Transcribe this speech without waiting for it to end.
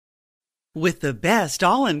With the best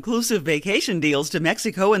all-inclusive vacation deals to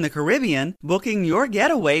Mexico and the Caribbean, booking your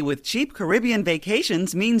getaway with Cheap Caribbean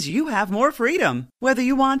Vacations means you have more freedom. Whether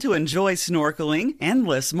you want to enjoy snorkeling,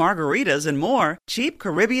 endless margaritas, and more, Cheap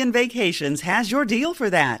Caribbean Vacations has your deal for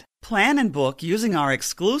that. Plan and book using our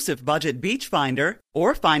exclusive budget beach finder,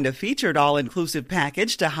 or find a featured all-inclusive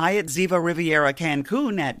package to Hyatt Ziva Riviera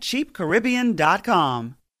Cancun at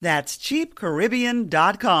cheapcaribbean.com. That's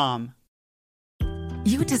cheapcaribbean.com.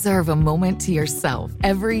 You deserve a moment to yourself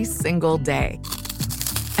every single day.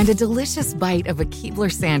 And a delicious bite of a Keebler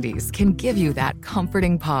Sandies can give you that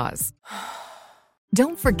comforting pause.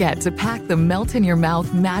 Don't forget to pack the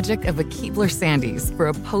melt-in-your-mouth magic of a Keebler Sandies for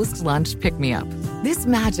a post-lunch pick-me-up. This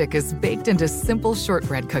magic is baked into simple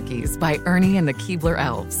shortbread cookies by Ernie and the Keebler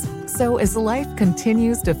Elves. So as life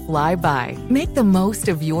continues to fly by, make the most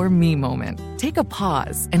of your me moment. Take a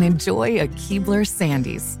pause and enjoy a Keebler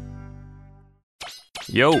Sandies.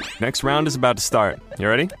 Yo, next round is about to start. You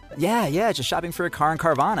ready? Yeah, just shopping for a car in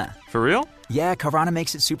Carvana. For real? Yeah, Carvana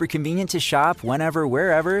makes it super convenient to shop whenever,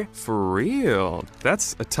 wherever. For real?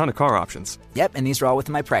 That's a ton of car options. Yep, and these are all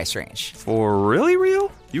within my price range. For really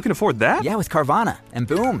real? You can afford that? Yeah, with Carvana. And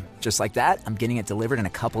boom, just like that, I'm getting it delivered in a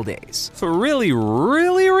couple days. For really,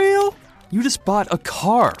 really real? You just bought a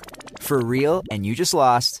car. For real, and you just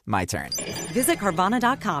lost my turn. Visit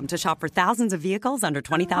Carvana.com to shop for thousands of vehicles under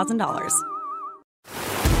 $20,000.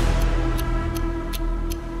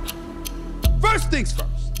 First things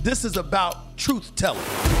first, this is about truth-telling.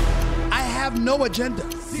 I have no agenda.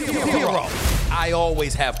 Zero. I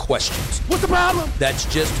always have questions. What's the problem? That's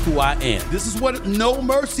just who I am. This is what No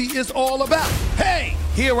Mercy is all about. Hey,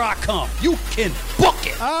 here I come. You can book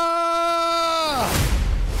it.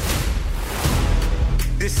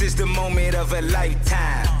 This is the moment of a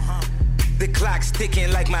lifetime. The clock's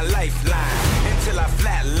ticking like my lifeline. Until I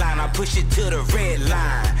flatline, I push it to the red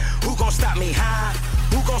line. Who gon' stop me high?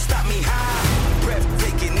 Who gon' stop me high?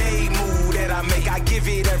 Breathtaking, a move that I make. I give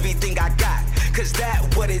it everything I got. Cause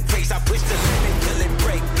that's what it takes. I push the limit till it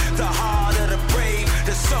break. The heart of the brave.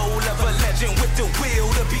 The soul of a legend with the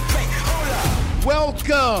will to be great. Hold up.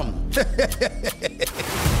 Welcome.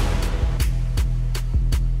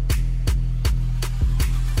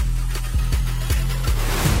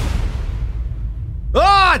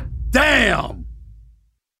 Ah, damn.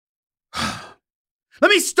 Let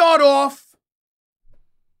me start off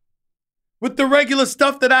with the regular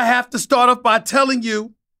stuff that I have to start off by telling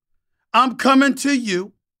you I'm coming to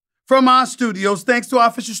you from our studios thanks to our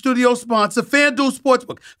official studio sponsor, FanDuel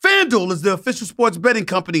Sportsbook. FanDuel is the official sports betting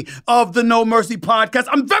company of the No Mercy podcast.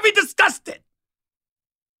 I'm very disgusted.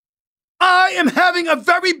 I am having a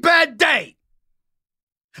very bad day.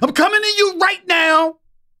 I'm coming to you right now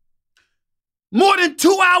more than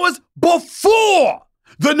 2 hours before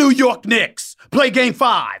the New York Knicks play Game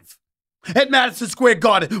 5 at Madison Square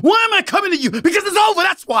Garden. Why am I coming to you? Because it's over,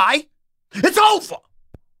 that's why. It's over.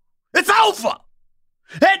 It's over.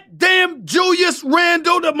 That damn Julius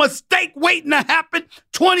Randle, the mistake waiting to happen,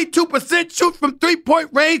 22% shoot from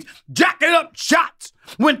three-point range, jacking up shots.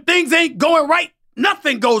 When things ain't going right,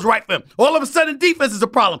 nothing goes right for him. All of a sudden, defense is a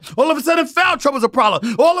problem. All of a sudden, foul trouble is a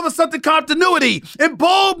problem. All of a sudden, continuity and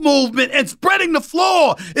ball movement and spreading the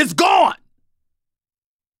floor is gone.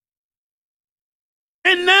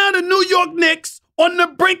 And now the New York Knicks on the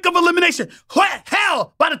brink of elimination.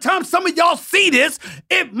 Hell, by the time some of y'all see this,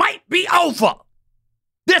 it might be over.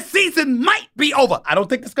 This season might be over. I don't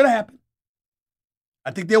think that's going to happen. I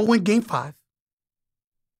think they'll win Game 5.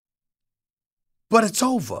 But it's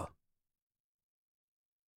over.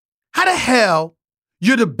 How the hell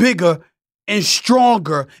you're the bigger and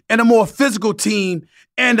stronger and a more physical team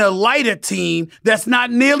and a lighter team that's not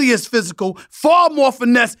nearly as physical, far more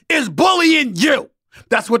finesse, is bullying you?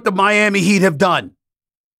 That's what the Miami Heat have done.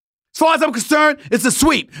 As far as I'm concerned, it's a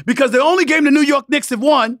sweep because the only game the New York Knicks have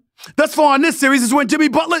won thus far in this series is when Jimmy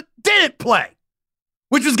Butler didn't play,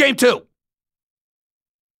 which was Game 2.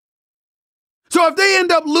 So if they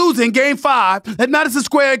end up losing Game 5 at Madison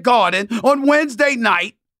Square Garden on Wednesday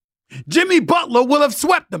night, Jimmy Butler will have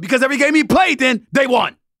swept them because every game he played then, they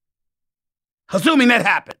won. Assuming that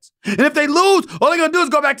happens. And if they lose, all they're going to do is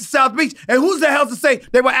go back to South Beach. And who's the hell to say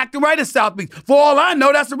they were acting right at South Beach? For all I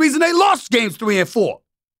know, that's the reason they lost games 3 and 4.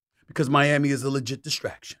 Because Miami is a legit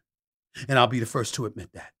distraction. And I'll be the first to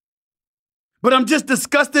admit that. But I'm just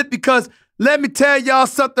disgusted because let me tell y'all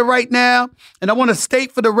something right now. And I want to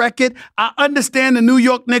state for the record, I understand the New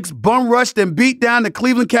York Knicks bum rushed and beat down the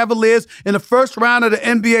Cleveland Cavaliers in the first round of the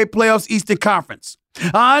NBA playoffs Eastern Conference.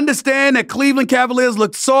 I understand that Cleveland Cavaliers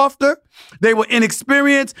looked softer. They were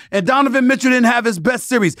inexperienced, and Donovan Mitchell didn't have his best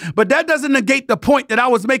series. But that doesn't negate the point that I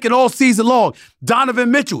was making all season long. Donovan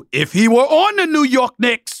Mitchell, if he were on the New York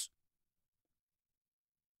Knicks,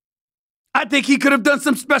 I think he could have done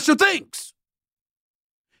some special things.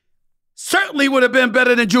 Certainly would have been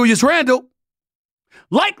better than Julius Randle.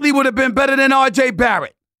 Likely would have been better than R.J.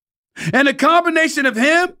 Barrett. And the combination of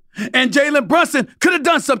him and Jalen Brunson could have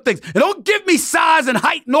done some things. And don't give me size and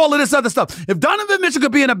height and all of this other stuff. If Donovan Mitchell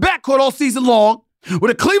could be in a backcourt all season long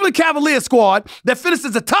with a Cleveland Cavaliers squad that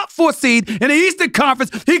finishes the top 4 seed in the Eastern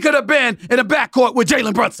Conference, he could have been in a backcourt with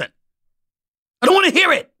Jalen Brunson. I don't want to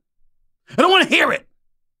hear it. I don't want to hear it.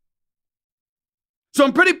 So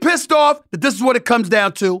I'm pretty pissed off that this is what it comes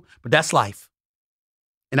down to, but that's life.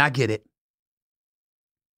 And I get it.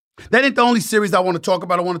 That ain't the only series I want to talk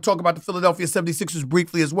about. I want to talk about the Philadelphia 76ers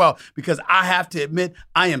briefly as well, because I have to admit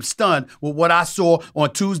I am stunned with what I saw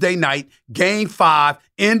on Tuesday night, Game 5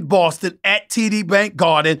 in Boston at TD Bank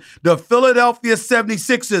Garden. The Philadelphia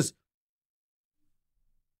 76ers,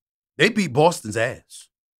 they beat Boston's ass.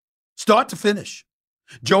 Start to finish.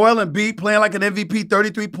 Joel Embiid playing like an MVP,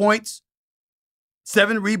 33 points,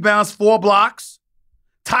 7 rebounds, 4 blocks.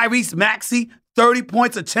 Tyrese Maxey, 30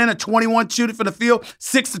 points, a 10 of 21 shooting from the field,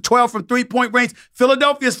 6 of 12 from three-point range.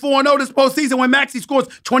 Philadelphia's 4-0 this postseason when Maxey scores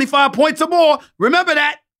 25 points or more. Remember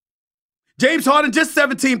that. James Harden just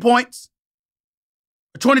 17 points.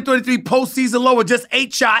 A 2023 postseason low of just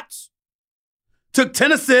 8 shots. Took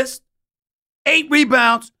 10 assists, 8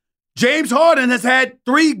 rebounds. James Harden has had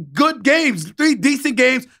 3 good games, 3 decent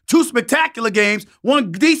games, 2 spectacular games,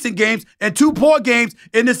 1 decent games, and 2 poor games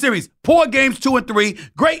in this series. Poor games 2 and 3,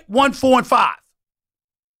 great 1, 4, and 5.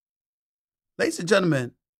 Ladies and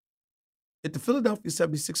gentlemen, if the Philadelphia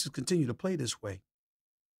 76ers continue to play this way,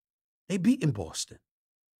 they beating Boston.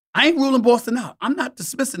 I ain't ruling Boston out. I'm not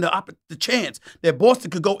dismissing the chance that Boston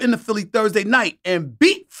could go into Philly Thursday night and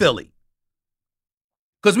beat Philly.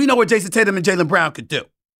 Because we know what Jason Tatum and Jaylen Brown could do.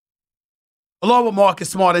 Along with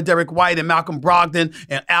Marcus Smart and Derek White and Malcolm Brogdon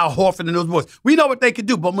and Al Horford and those boys. We know what they could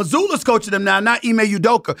do. But Mazzulla's coaching them now, not Ime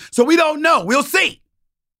Udoka. So we don't know. We'll see.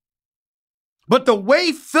 But the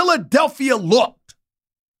way Philadelphia looked,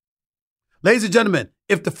 ladies and gentlemen,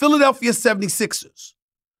 if the Philadelphia 76ers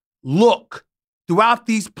look throughout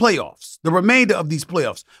these playoffs, the remainder of these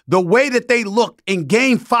playoffs, the way that they looked in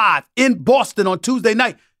Game 5 in Boston on Tuesday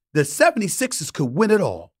night, the 76ers could win it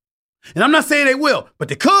all. And I'm not saying they will, but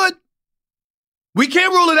they could. We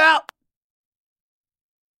can't rule it out.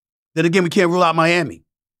 Then again, we can't rule out Miami.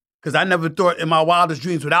 Because I never thought in my wildest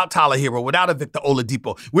dreams without Tyler Hero, without a Victor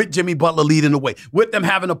Oladipo, with Jimmy Butler leading the way, with them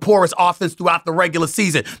having a porous offense throughout the regular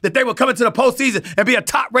season, that they would come into the postseason and be a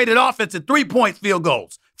top-rated offense in 3-point field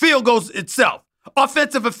goals itself,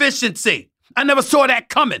 offensive efficiency. I never saw that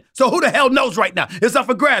coming. So who the hell knows right now? It's up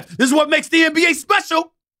for grabs. This is what makes the NBA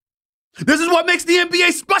special. This is what makes the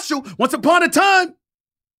NBA special. Once upon a time,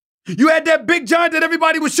 you had that big giant that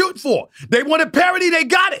everybody was shooting for. They wanted parity, they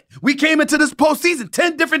got it. We came into this postseason,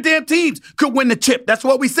 10 different damn teams could win the chip. That's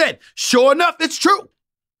what we said. Sure enough, it's true.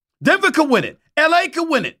 Denver could win it. LA could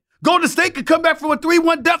win it. Golden State could come back from a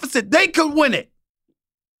 3-1 deficit. They could win it.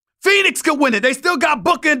 Phoenix could win it. They still got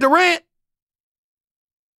Booker and Durant.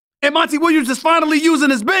 And Monty Williams is finally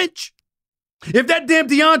using his bench. If that damn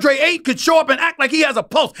DeAndre Ayton could show up and act like he has a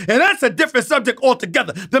pulse, and that's a different subject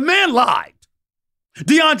altogether. The man lied.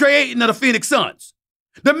 DeAndre Ayton of the Phoenix Suns.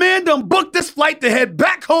 The man done booked this flight to head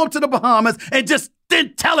back home to the Bahamas and just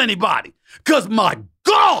didn't tell anybody. Because, my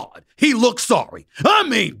God, he looks sorry. I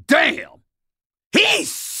mean, damn. He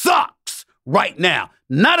sucks right now.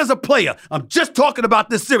 Not as a player. I'm just talking about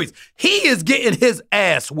this series. He is getting his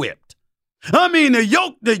ass whipped. I mean,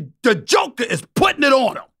 the Joker is putting it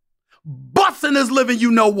on him. Busting his living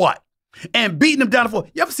you-know-what. And beating him down the floor.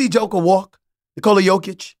 You ever see Joker walk? Nikola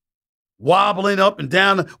Jokic? Wobbling up and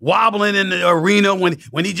down, wobbling in the arena when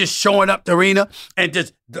he just showing up the arena and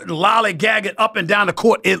just lollygagging up and down the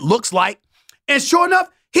court, it looks like. And sure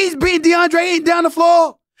enough, he's beating DeAndre Ayton down the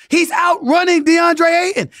floor. He's outrunning DeAndre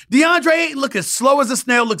Ayton. DeAndre Ayton looking slow as a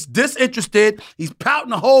snail, looks disinterested. He's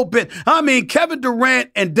pouting a whole bit. I mean, Kevin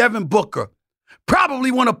Durant and Devin Booker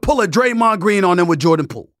probably want to pull a Draymond Green on them with Jordan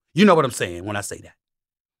Poole. You know what I'm saying when I say that.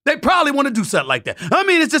 They probably want to do something like that. I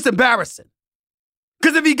mean, it's just embarrassing.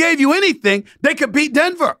 Because if he gave you anything, they could beat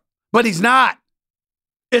Denver. But he's not.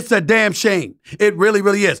 It's a damn shame. It really,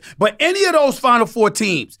 really is. But any of those Final Four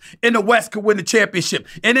teams in the West could win the championship.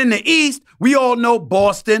 And in the East, we all know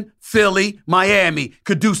Boston, Philly, Miami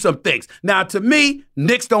could do some things. Now, to me,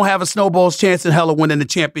 Knicks don't have a snowball's chance in hell of winning the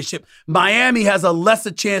championship. Miami has a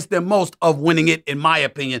lesser chance than most of winning it, in my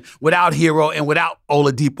opinion, without Hero and without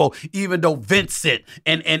Oladipo, even though Vincent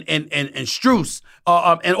and Strus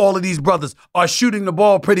and all of these brothers are shooting the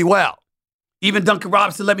ball pretty well. Even Duncan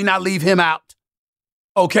Robinson, let me not leave him out.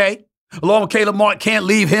 Okay? Along with Caleb Martin, can't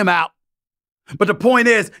leave him out. But the point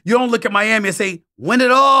is, you don't look at Miami and say, win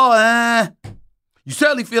it all. You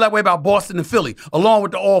certainly feel that way about Boston and Philly, along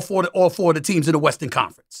with all four of the teams in the Western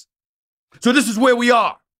Conference. So this is where we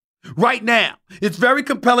are right now. It's very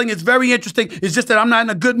compelling. It's very interesting. It's just that I'm not in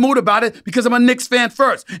a good mood about it because I'm a Knicks fan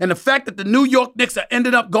first. And the fact that the New York Knicks are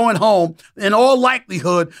ended up going home, in all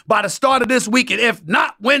likelihood, by the start of this weekend, if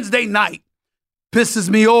not Wednesday night, pisses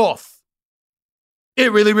me off.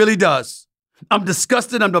 It really, really does. I'm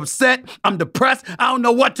disgusted. I'm upset. I'm depressed. I don't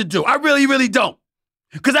know what to do. I really, really don't.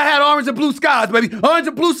 Because I had orange and blue skies, baby. Orange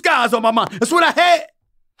and blue skies on my mind. That's what I had.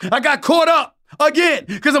 I got caught up again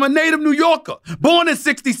because I'm a native New Yorker, born in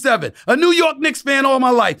 67, a New York Knicks fan all my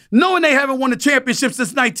life, knowing they haven't won a championship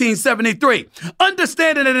since 1973.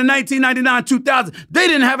 Understanding that in 1999-2000, they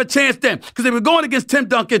didn't have a chance then because they were going against Tim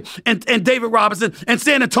Duncan and David Robinson and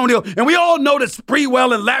San Antonio. And we all know that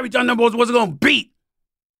Sprewell and Larry John Numbers wasn't going to beat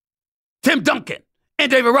Tim Duncan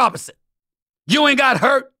and David Robinson. You ain't got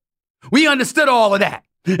hurt. We understood all of that.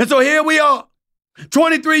 And so here we are,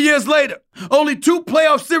 23 years later, only 2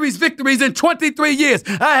 playoff series victories in 23 years.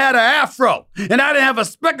 I had an afro, and I didn't have a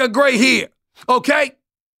speck of gray hair, okay?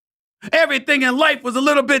 Everything in life was a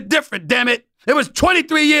little bit different, damn it. It was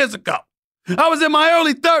 23 years ago. I was in my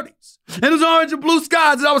early 30s, and it was orange and blue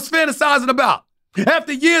skies that I was fantasizing about.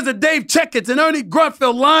 After years of Dave Checketts and Ernie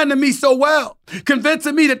Grunfeld lying to me so well,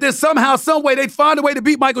 convincing me that there's somehow, some way they'd find a way to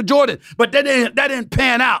beat Michael Jordan, but that didn't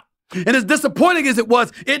pan out. And as disappointing as it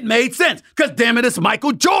was, it made sense, because damn it, it's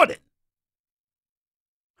Michael Jordan.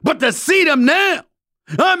 But to see them now,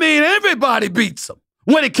 I mean, everybody beats them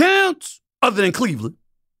when it counts, other than Cleveland.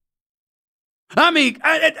 I mean,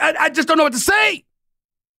 I just don't know what to say.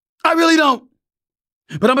 I really don't.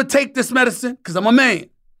 But I'm going to take this medicine because I'm a man.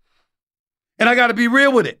 And I got to be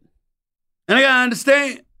real with it. And I got to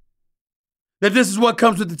understand that this is what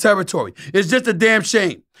comes with the territory. It's just a damn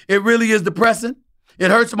shame. It really is depressing.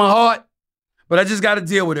 It hurts my heart. But I just got to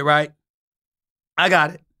deal with it, right? I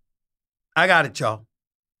got it. I got it, y'all.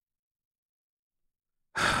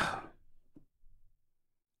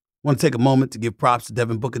 Want to take a moment to give props to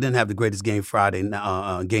Devin Booker. Didn't have the greatest game Friday,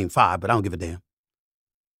 game 5, but I don't give a damn.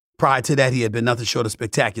 Prior to that, he had been nothing short of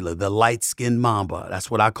spectacular. The light-skinned Mamba.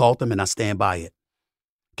 That's what I called him, and I stand by it.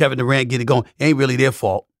 Kevin Durant get it going. It ain't really their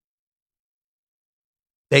fault.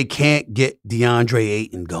 They can't get DeAndre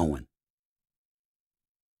Ayton going.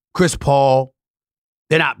 Chris Paul,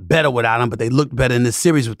 they're not better without him, but they looked better in this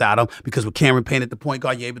series without him because with Cameron Payne at the point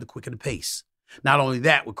guard, you're able to quicken the pace. Not only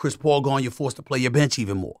that, with Chris Paul gone, you're forced to play your bench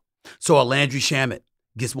even more. So Landry Shamet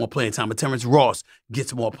gets more playing time. Terrence Ross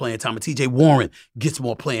gets more playing time. TJ Warren gets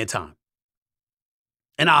more playing time.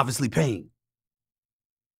 And obviously Payne.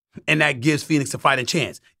 And that gives Phoenix a fighting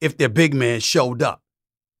chance if their big man showed up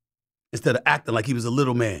instead of acting like he was a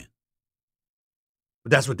little man.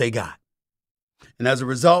 But that's what they got. And as a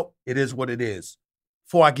result, it is what it is.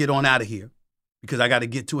 Before I get on out of here, because I got to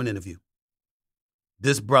get to an interview,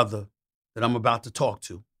 this brother that I'm about to talk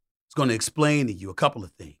to is going to explain to you a couple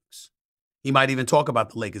of things. He might even talk about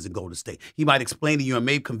the Lakers and Golden State. He might explain to you and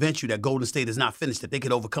maybe convince you that Golden State is not finished, that they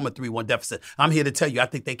could overcome a 3-1 deficit. I'm here to tell you, I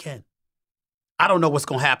think they can. I don't know what's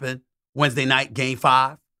going to happen Wednesday night, Game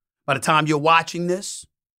 5. By the time you're watching this,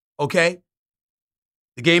 okay,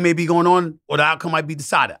 the game may be going on or the outcome might be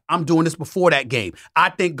decided. I'm doing this before that game. I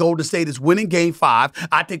think Golden State is winning Game 5.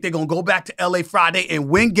 I think they're going to go back to L.A. Friday and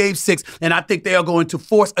win Game 6, and I think they are going to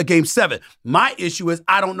force a Game 7. My issue is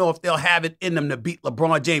I don't know if they'll have it in them to beat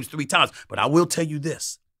LeBron James 3 times, but I will tell you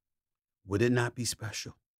this. Would it not be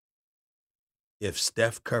special if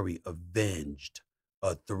Steph Curry avenged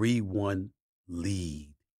a 3-1 lead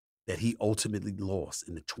that he ultimately lost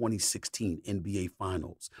in the 2016 NBA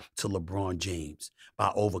Finals to LeBron James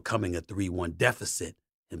by overcoming a 3-1 deficit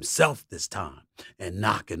himself this time and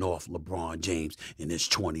knocking off LeBron James in his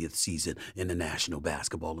 20th season in the National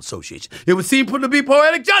Basketball Association? It would seem to be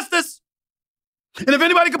poetic justice. And if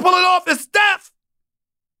anybody can pull it off, it's Steph.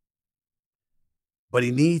 But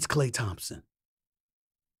he needs Klay Thompson.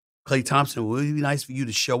 Klay Thompson, would it be nice for you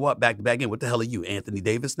to show up back to back in? What the hell are you, Anthony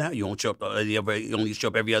Davis now? You don't show up. You only show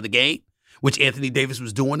up every other game. which Anthony Davis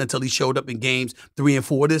was doing until he showed up in games 3 and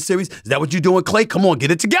 4 of this series. Is that what you're doing, Klay? Come on,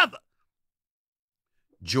 get it together.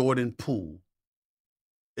 Jordan Poole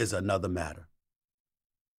is another matter.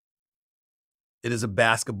 It is a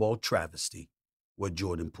basketball travesty what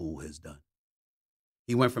Jordan Poole has done.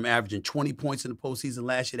 He went from averaging 20 points in the postseason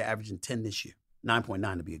last year to averaging 10 this year,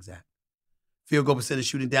 9.9 to be exact. Field goal percentage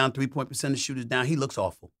shooting down, 3-point percentage shooters down. He looks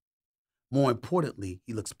awful. More importantly,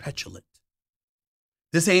 he looks petulant.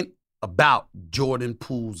 This ain't about Jordan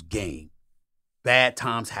Poole's game. Bad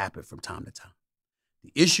times happen from time to time.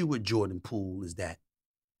 The issue with Jordan Poole is that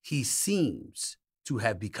he seems to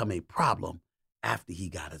have become a problem after he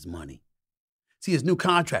got his money. See, his new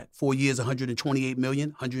contract, 4 years, $128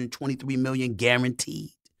 million, $123 million guaranteed.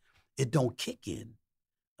 It don't kick in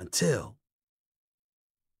until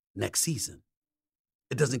next season.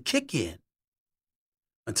 It doesn't kick in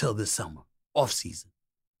until this summer, off season.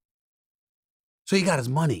 So he got his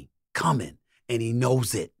money coming, and he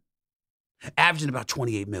knows it. Averaging about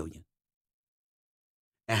 $28 million.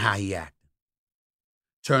 And how he acting.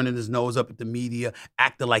 Turning his nose up at the media,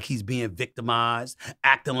 acting like he's being victimized,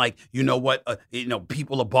 acting like, you know what,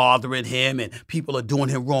 people are bothering him and people are doing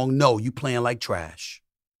him wrong. No, you playing like trash.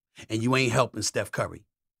 And you ain't helping Steph Curry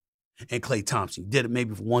and Klay Thompson. You did it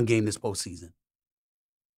maybe for one game this postseason.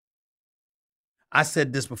 I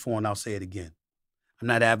said this before and I'll say it again. I'm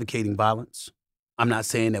not advocating violence. I'm not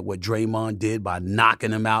saying that what Draymond did by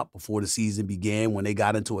knocking him out before the season began when they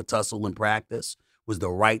got into a tussle in practice was the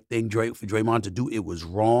right thing for Draymond to do. It was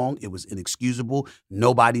wrong. It was inexcusable.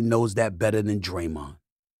 Nobody knows that better than Draymond.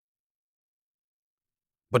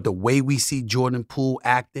 But the way we see Jordan Poole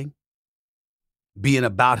acting, being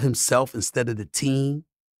about himself instead of the team,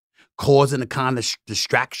 causing the kind of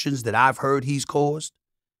distractions that I've heard he's caused,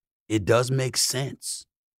 it does make sense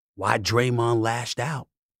why Draymond lashed out.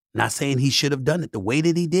 Not saying he should have done it the way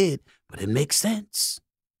that he did, but it makes sense.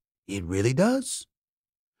 It really does.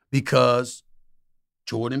 Because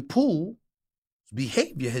Jordan Poole's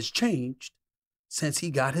behavior has changed since he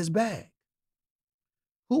got his bag.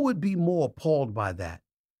 Who would be more appalled by that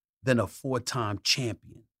than a 4-time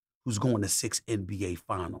champion who's going to 6 NBA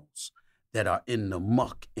finals that are in the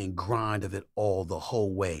muck and grind of it all the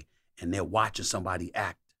whole way, and they're watching somebody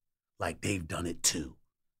act like they've done it too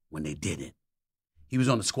when they didn't? He was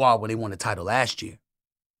on the squad when they won the title last year,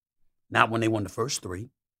 not when they won the first 3.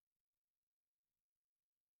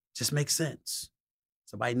 Just makes sense.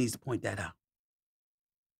 Somebody needs to point that out.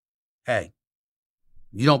 Hey,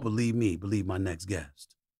 you don't believe me, believe my next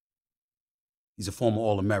guest. He's a former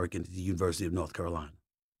All-American at the University of North Carolina.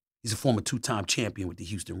 He's a former 2-time champion with the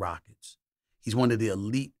Houston Rockets. He's one of the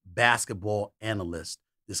elite basketball analysts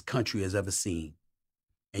this country has ever seen.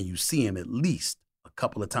 And you see him at least a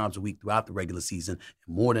couple of times a week throughout the regular season,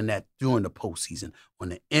 and more than that during the postseason on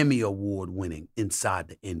the Emmy Award-winning Inside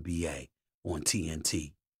the NBA on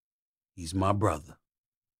TNT. He's my brother,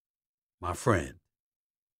 my friend,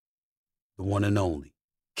 the one and only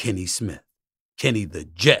Kenny Smith. Kenny the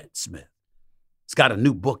Jet Smith. He's got a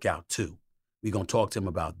new book out, too. We're going to talk to him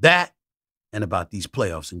about that and about these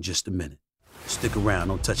playoffs in just a minute. Stick around.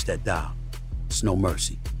 Don't touch that dial. It's No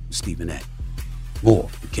Mercy with Stephen A. More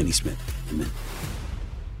with Kenny Smith in a minute.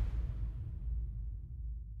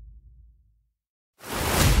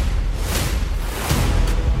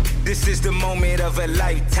 This is the moment of a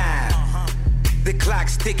lifetime. The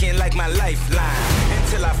clock's ticking like my lifeline.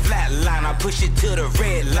 Until I flatline, I push it to the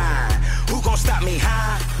red line. Who gon' stop me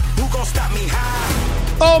high? Who gon' stop me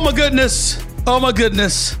high? Oh my goodness. Oh my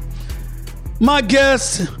goodness. My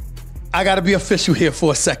guest, I gotta be official here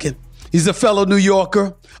for a second. He's a fellow New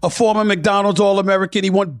Yorker, a former McDonald's All-American. He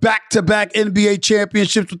won back-to-back NBA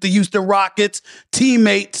championships with the Houston Rockets, a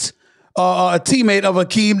teammate of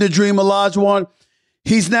Hakeem the Dream Olajuwon.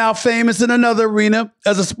 He's now famous in another arena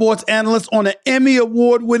as a sports analyst on an Emmy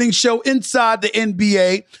Award-winning show Inside the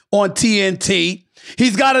NBA on TNT.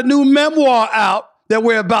 He's got a new memoir out that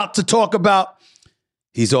we're about to talk about.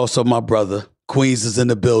 He's also my brother. Queens is in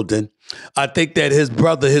the building. I think that his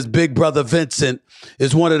brother, his big brother Vincent,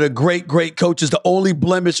 is one of the great, great coaches. The only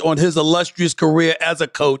blemish on his illustrious career as a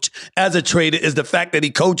coach, as a trader, is the fact that he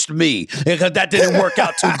coached me, because that didn't work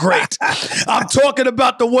out too great. I'm talking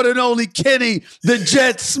about the one and only Kenny the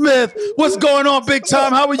Jet Smith. What's going on, big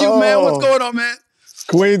time? How are you, man? What's going on, man?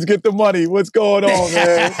 Queens get the money. What's going on,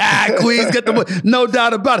 man? Queens get the money. No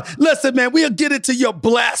doubt about it. Listen, man, we'll get into your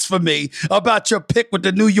blasphemy about your pick with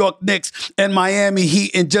the New York Knicks and Miami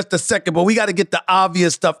Heat in just a second, but we got to get the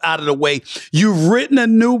obvious stuff out of the way. You've written a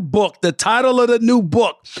new book. The title of the new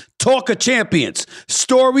book, Talk of Champions,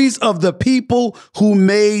 Stories of the People Who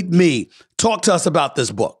Made Me. Talk to us about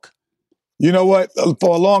this book. You know what?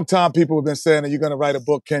 For a long time, people have been saying that you're going to write a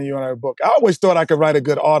book. Can you write a book? I always thought I could write a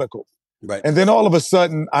good article. Right. And then all of a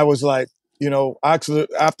sudden, I was like, actually,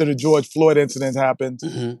 after the George Floyd incident happened,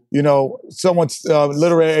 someone's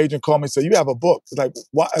literary agent called me and said, you have a book. It's like,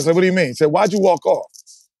 why? I said, what do you mean? He said, why'd you walk off?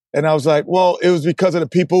 And I was like, well, it was because of the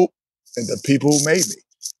people and the people who made me.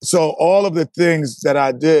 So all of the things that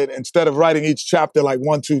I did, instead of writing each chapter like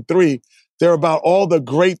 1, 2, 3, they're about all the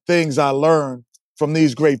great things I learned from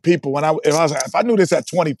these great people. If I knew this at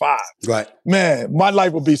 25, right, man, my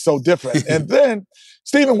life would be so different. And then,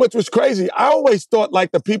 Stephen, which was crazy, I always thought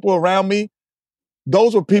like the people around me,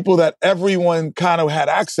 those were people that everyone kind of had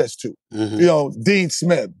access to. Dean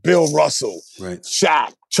Smith, Bill Russell, right,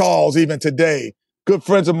 Shaq, Charles, even today. Good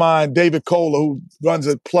friends of mine, David Kohler, who runs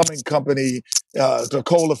a plumbing company, the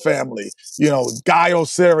Kohler family. Guy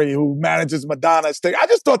Oseary, who manages Madonna Estate. I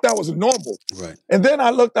just thought that was normal. Right. And then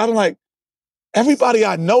I looked, I'm like, everybody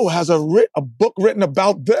I know has a book written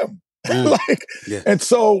about them. And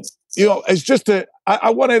so, it's just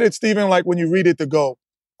I wanted it, Stephen, like when you read it to go,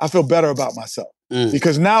 I feel better about myself.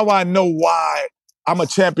 Because now I know why I'm a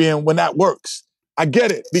champion when that works. I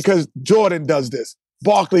get it because Jordan does this.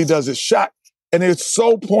 Barkley does it. Shaq. And it's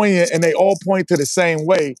so poignant and they all point to the same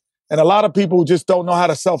way. And a lot of people just don't know how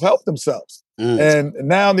to self-help themselves. And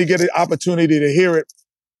now they get an opportunity to hear it.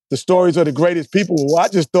 The stories of the greatest people who I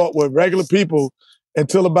just thought were regular people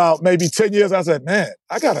until about maybe 10 years. I said, man,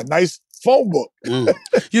 I got a nice phone book.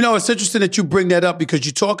 It's interesting that you bring that up because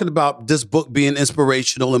you're talking about this book being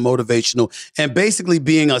inspirational and motivational and basically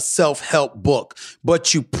being a self-help book.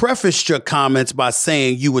 But you prefaced your comments by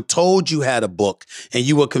saying you were told you had a book and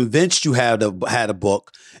you were convinced you had a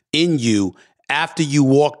book in you after you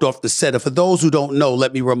walked off the set. And for those who don't know,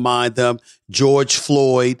 let me remind them, George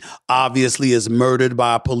Floyd obviously is murdered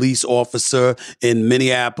by a police officer in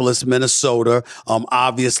Minneapolis, Minnesota.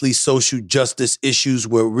 Obviously, social justice issues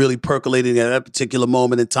were really percolating at that particular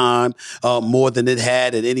moment in time, more than it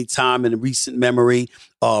had at any time in recent memory.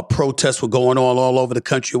 Protests were going on all over the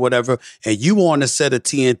country or whatever. And you were on the set of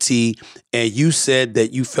TNT and you said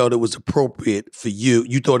that you felt it was appropriate for you.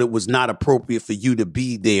 You thought it was not appropriate for you to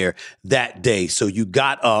be there that day. So you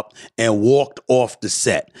got up and walked off the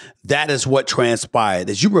set. That is what transpired.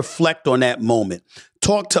 As you reflect on that moment,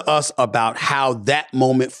 talk to us about how that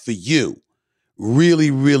moment for you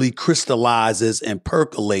really, really crystallizes and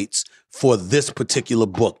percolates for this particular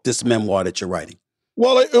book, this memoir that you're writing.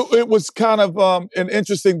 Well, it was kind of an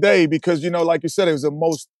interesting day because, like you said, it was the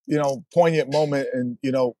most, poignant moment and,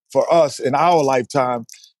 for us in our lifetime,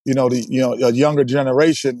 a younger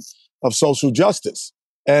generation of social justice.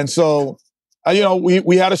 And so,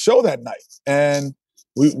 we had a show that night and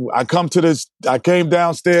I came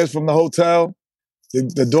downstairs from the hotel.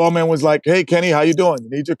 The doorman was like, hey, Kenny, how you doing? You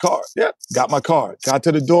need your card? Yeah, got my card. Got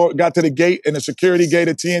to the door, got to the gate and the security gate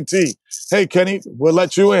at TNT. Hey, Kenny, we'll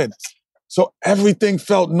let you in. So everything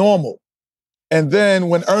felt normal. And then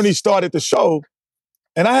when Ernie started the show,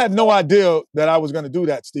 and I had no idea that I was going to do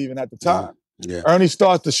that, Stephen, at the time. Yeah. Ernie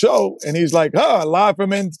starts the show and he's like, live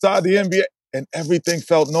from inside the NBA. And everything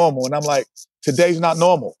felt normal. And I'm like, today's not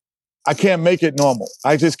normal. I can't make it normal.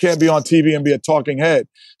 I just can't be on TV and be a talking head.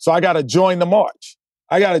 So I got to join the march.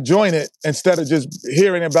 I got to join it instead of just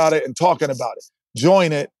hearing about it and talking about it.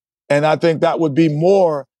 Join it. And I think that would be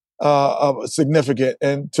more significant.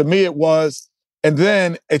 And to me, it was. And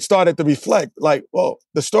then it started to reflect like, well,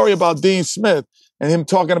 the story about Dean Smith and him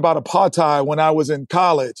talking about apartheid when I was in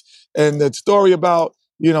college and the story about,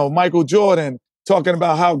 Michael Jordan talking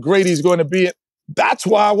about how great he's going to be. That's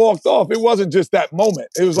why I walked off. It wasn't just that moment.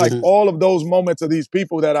 It was like all of those moments of these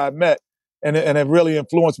people that I met and it really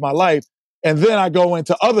influenced my life. And then I go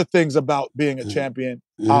into other things about being a champion,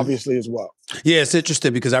 obviously, as well. Yeah, it's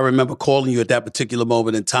interesting because I remember calling you at that particular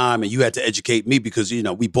moment in time and you had to educate me because,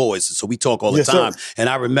 we boys, so we talk all the time. Sir. And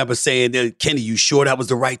I remember saying, Kenny, you sure that was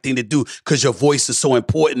the right thing to do? Because your voice is so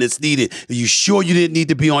important, it's needed. Are you sure you didn't need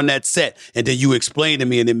to be on that set? And then you explained to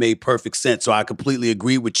me and it made perfect sense. So I completely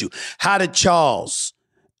agree with you. How did Charles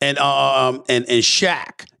and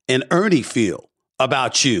Shaq and Ernie feel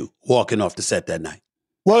about you walking off the set that night?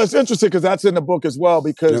 Well, it's interesting because that's in the book as well,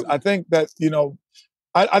 because I think that,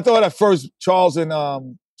 I thought at first Charles and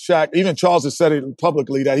Shaq, even Charles has said it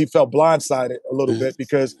publicly that he felt blindsided a little bit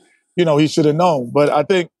because, he should have known. But I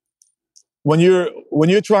think when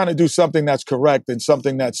you're trying to do something that's correct and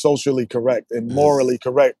something that's socially correct and morally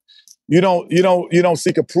correct, you don't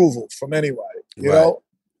seek approval from anybody. You know,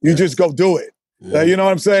 you just go do it. You know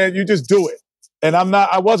what I'm saying? You just do it. And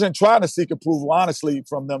I wasn't trying to seek approval, honestly,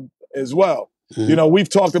 from them as well. We've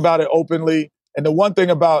talked about it openly. And the one thing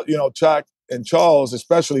about, Chuck and Charles,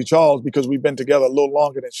 especially Charles, because we've been together a little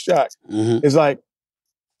longer than Shaq, is like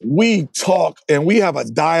we talk and we have a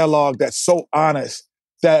dialogue that's so honest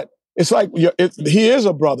that it's like he is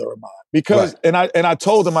a brother of mine. Because and I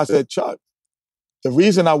told him, I said, Chuck, the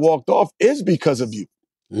reason I walked off is because of you.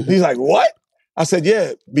 He's like, what? I said,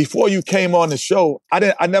 yeah, before you came on the show,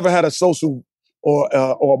 I never had a social or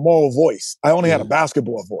a moral voice. I only had a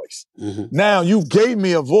basketball voice. Now you gave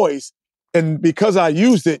me a voice, and because I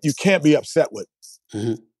used it, you can't be upset with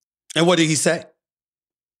it. And what did he say?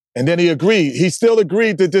 And then he agreed. He still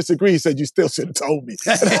agreed to disagree. He said, you still should have told me.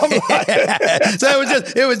 And I'm like, so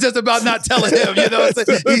it was just about not telling him, you know.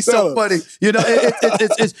 He's so funny. You know,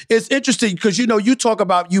 it's interesting because, you know, you talk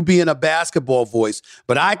about you being a basketball voice,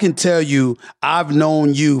 but I can tell you I've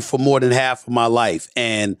known you for more than half of my life.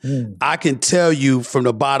 And I can tell you from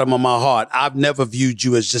the bottom of my heart, I've never viewed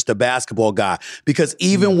you as just a basketball guy. Because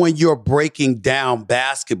even when you're breaking down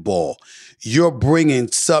basketball, you're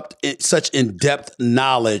bringing such in-depth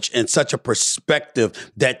knowledge and such a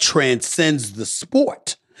perspective that transcends the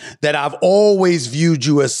sport, that I've always viewed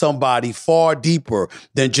you as somebody far deeper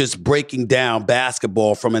than just breaking down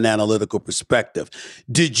basketball from an analytical perspective.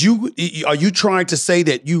 Are you trying to say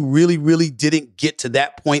that you really, really didn't get to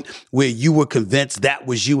that point where you were convinced that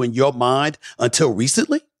was you in your mind until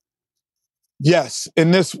recently? Yes, in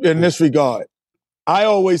this regard. I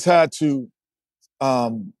always had to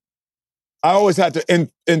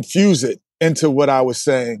infuse it into what I was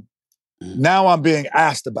saying. Now I'm being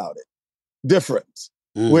asked about it. Difference.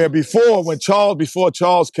 Where before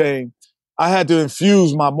Charles came, I had to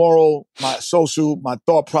infuse my moral, my social, my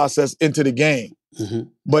thought process into the game.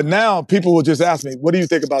 But now people will just ask me, what do you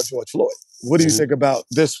think about George Floyd? What do you think about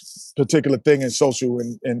this particular thing in social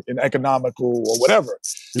and economical or whatever?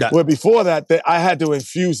 Yeah. Where before that, I had to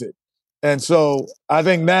infuse it. And so I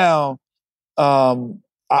think now,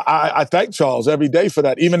 I thank Charles every day for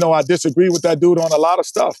that, even though I disagree with that dude on a lot of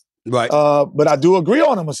stuff. Right. But I do agree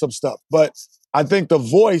on him with some stuff. But I think the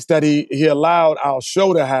voice that he allowed our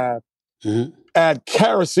show to have add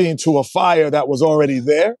kerosene to a fire that was already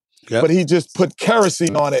there. Yep. But he just put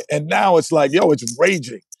kerosene on it. And now it's like, yo, it's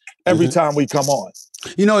raging every time we come on.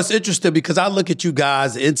 You know, it's interesting because I look at you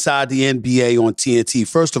guys inside the NBA on TNT.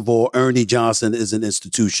 First of all, Ernie Johnson is an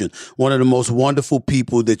institution, one of the most wonderful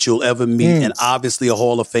people that you'll ever meet, and obviously a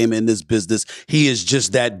Hall of Famer in this business. He is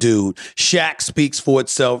just that dude. Shaq speaks for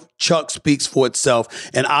itself. Chuck speaks for itself.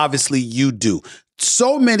 And obviously you do.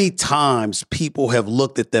 So many times people have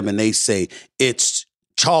looked at them and they say, it's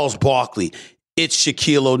Charles Barkley. It's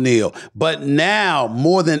Shaquille O'Neal. But now,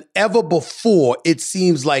 more than ever before, it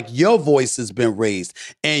seems like your voice has been raised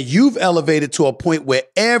and you've elevated to a point where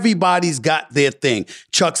everybody's got their thing.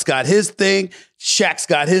 Chuck's got his thing. Shaq's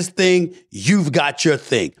got his thing. You've got your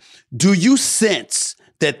thing. Do you sense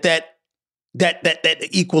that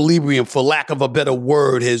equilibrium, for lack of a better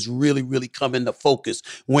word, has really, really come into focus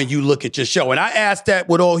when you look at your show? And I ask that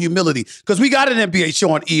with all humility because we got an NBA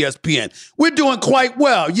show on ESPN. We're doing quite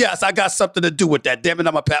well. Yes, I got something to do with that. Damn it,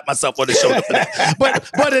 I'm going to pat myself on the shoulder for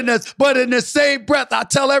that. But in the same breath, I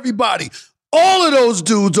tell everybody, all of those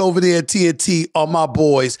dudes over there at TNT are my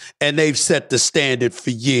boys, and they've set the standard for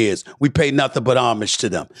years. We pay nothing but homage to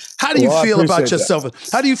them. How do you feel about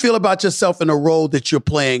yourself? How do you feel about yourself in the role that you're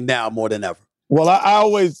playing now more than ever? Well, I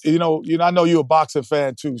always, I know you're a boxing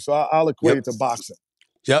fan too, so I'll equate it to boxing.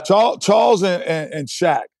 Yep. Charles and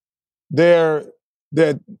Shaq, they're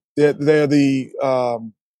the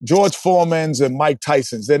George Foremans and Mike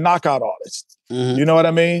Tysons. They're knockout artists. You know what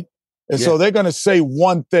I mean? And so they're going to say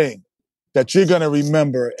one thing that you're going to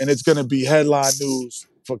remember, and it's going to be headline news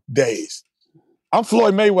for days. I'm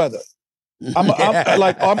Floyd Mayweather.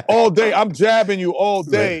 I'm all day. I'm jabbing you all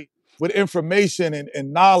day with information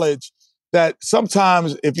and knowledge that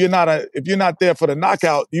sometimes if you're not there for the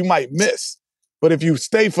knockout, you might miss. But if you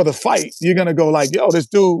stay for the fight, you're going to go like, yo, this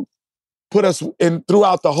dude put us in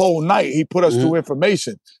throughout the whole night. He put us through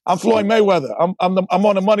information. I'm Floyd Mayweather. I'm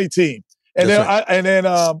on the money team. And then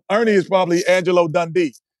Ernie is probably Angelo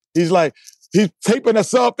Dundee. He's taping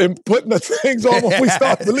us up and putting the things on when we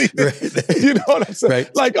start believing. You know what I'm saying?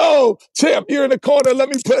 Right. Like, oh, champ, you're in the corner. Let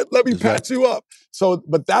me patch you up. So,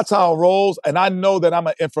 but that's how it rolls. And I know that I'm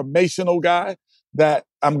an informational guy, that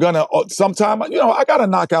I'm gonna sometime, I got a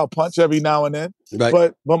knockout punch every now and then.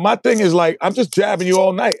 Right. But my thing is like, I'm just jabbing you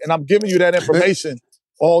all night and I'm giving you that information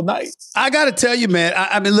all night. I got to tell you, man,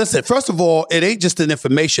 I mean, listen, first of all, it ain't just an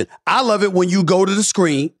information. I love it when you go to the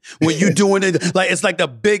screen, when you're doing it, like it's like the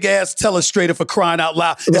big ass telestrator for crying out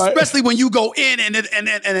loud, right? Especially when you go in and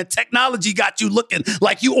the technology got you looking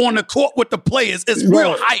like you on the court with the players. It's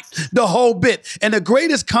real hype, the whole bit. And the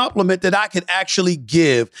greatest compliment that I could actually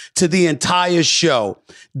give to the entire show,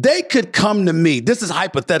 they could come to me. This is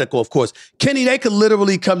hypothetical, of course. Kenny, they could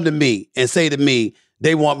literally come to me and say to me,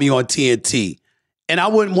 they want me on TNT. And I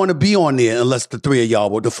wouldn't want to be on there unless the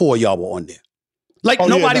four of y'all were on there. Like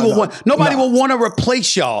nobody will want to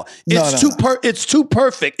replace y'all. It's too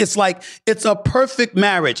perfect. It's like it's a perfect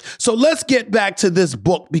marriage. So let's get back to this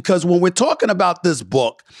book, because when we're talking about this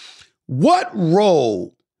book, what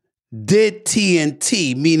role did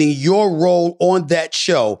TNT, meaning your role on that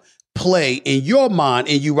show, play in your mind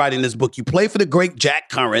in you writing this book? You play for the great Jack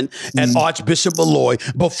Curran and Archbishop Malloy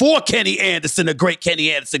before Kenny Anderson, the great Kenny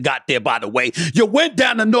Anderson, got there, by the way. You went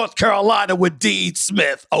down to North Carolina with Dean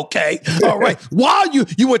Smith, okay? All right. While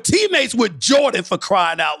you were teammates with Jordan, for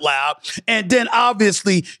crying out loud. And then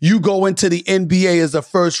obviously you go into the NBA as a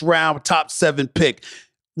first round top 7 pick.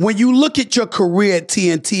 When you look at your career at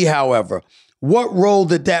TNT, however, what role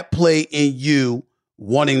did that play in you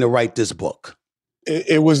wanting to write this book?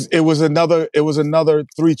 It was another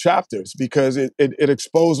 3 chapters, because it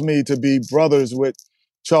exposed me to be brothers with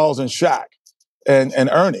Charles and Shaq and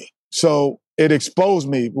Ernie. So it exposed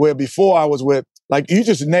me, where before I was with, like you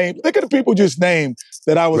just named, look at the people just named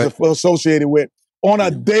that I was associated with on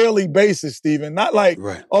a daily basis, Stephen. Not like,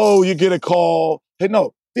 oh, you get a call. Hey,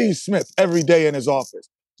 no, Dean Smith every day in his office.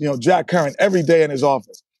 You know, Jack Curran every day in his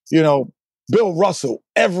office. You know, Bill Russell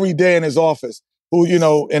every day in his office. Who, you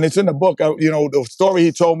know, and it's in the book, you know, the story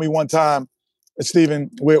he told me one time, Stephen,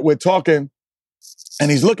 we're talking,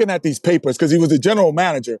 and he's looking at these papers, because he was the general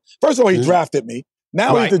manager. First of all, he drafted me.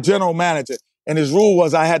 Now he's the general manager. And his rule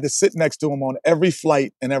was I had to sit next to him on every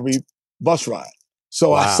flight and every bus ride.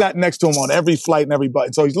 So I sat next to him on every flight and every bus.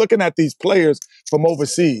 And so he's looking at these players from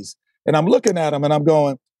overseas. And I'm looking at him and I'm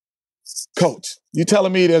going, Coach, you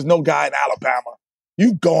telling me there's no guy in Alabama?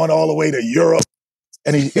 You going all the way to Europe?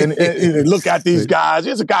 And he look at these guys.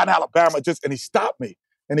 There's a guy in Alabama and he stopped me.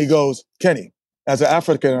 And he goes, Kenny, as an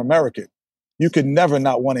African American, you could never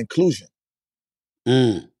not want inclusion.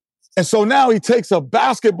 And so now he takes a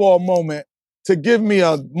basketball moment to give me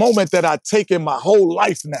a moment that I take in my whole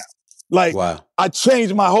life now. Like, I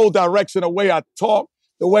changed my whole direction, the way I talk,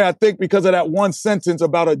 the way I think, because of that one sentence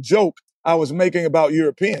about a joke I was making about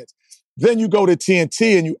Europeans. Then you go to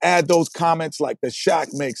TNT and you add those comments like that Shaq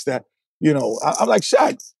makes, that, you know, I'm like,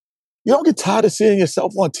 Shaq, you don't get tired of seeing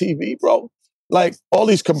yourself on TV, bro? Like all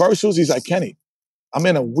these commercials. He's like, Kenny,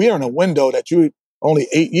 we're in a window that you only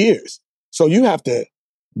 8 years. So you have to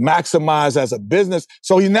maximize as a business.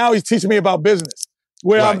 So he's teaching me about business,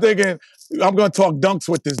 where I'm thinking, I'm going to talk dunks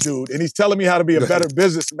with this dude. And he's telling me how to be a better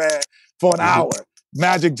businessman for an hour.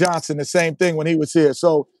 Magic Johnson, the same thing when he was here.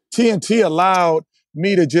 So TNT allowed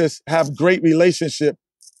me to just have great relationship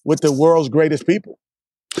with the world's greatest people.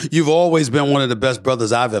 You've always been one of the best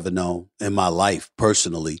brothers I've ever known in my life,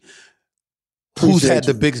 personally. Who's had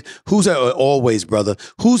the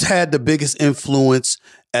biggest influence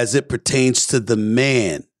as it pertains to the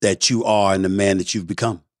man that you are and the man that you've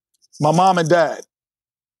become? My mom and dad.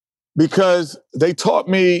 Because they taught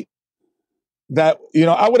me that, you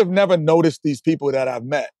know, I would have never noticed these people that I've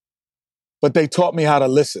met, but they taught me how to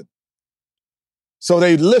listen. So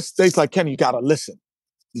they're like, Kenny, you got to listen.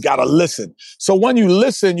 You got to listen. So when you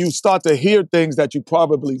listen, you start to hear things that you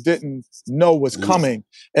probably didn't know was coming.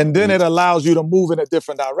 And then it allows you to move in a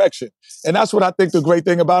different direction. And that's what I think the great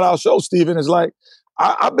thing about our show, Stephen, is like,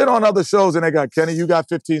 I've been on other shows and they got, Kenny, you got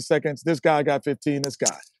 15 seconds. This guy got 15, this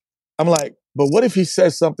guy. I'm like, but what if he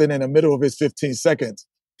says something in the middle of his 15 seconds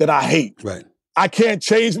that I hate? Right. I can't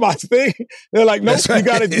change my thing. They're like, nope,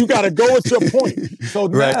 you gotta go with your point. So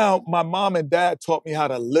now my mom and dad taught me how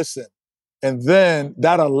to listen. And then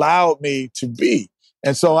that allowed me to be.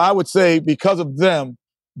 And so I would say because of them,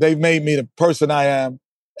 they've made me the person I am.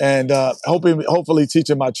 And hopefully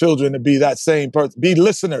teaching my children to be that same person, be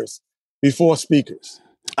listeners before speakers.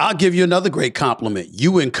 I'll give you another great compliment.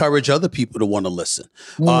 You encourage other people to want to listen.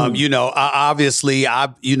 You know, obviously,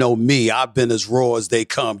 you know me, I've been as raw as they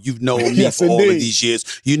come. You've known me for all of these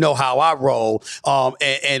years. You know how I roll.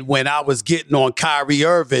 And when I was getting on Kyrie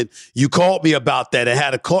Irving, you called me about that and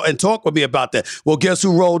had a call and talk with me about that. Well, guess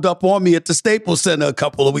who rolled up on me at the Staples Center a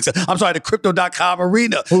couple of weeks ago? I'm sorry, the Crypto.com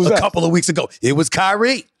Arena couple of weeks ago. It was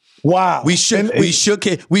Kyrie. Wow. We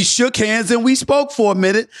shook hands and we spoke for a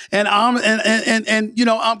minute. And I'm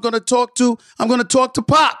gonna talk to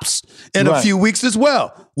Pops in a few weeks as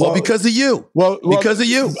well. Well, because of you. Well, because of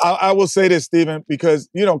you. I will say this, Stephen, because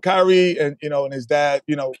Kyrie and and his dad,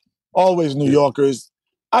 always New Yorkers.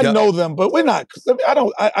 I know them, but we're not.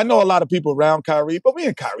 I know a lot of people around Kyrie, but me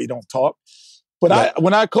and Kyrie don't talk. But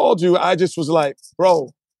when I called you, I just was like,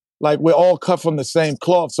 bro, like we're all cut from the same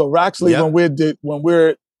cloth. So actually, when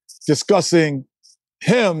we're discussing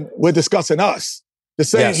him, we're discussing us. The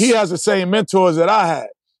same. Yes. He has the same mentors that I had,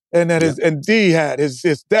 and that and D had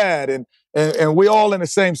his dad, and we're all in the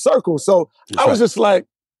same circle. So I was just like,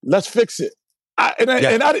 let's fix it.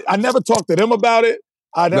 I never talked to them about it.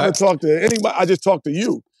 I never talked to anybody. I just talked to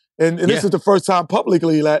you, and this is the first time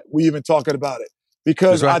publicly that we even talking about it,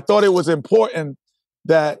 because I thought it was important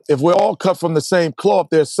that if we're all cut from the same cloth,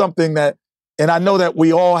 there's something that. And I know that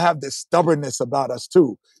we all have this stubbornness about us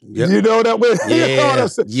too. Yep. You know that we're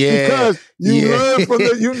because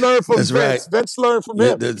you learn from Vince. Right. Vince learned from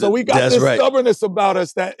him. So we got this stubbornness about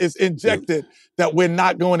us that is injected that we're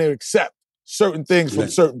not going to accept certain things from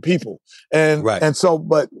certain people. And so,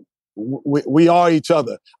 but we are each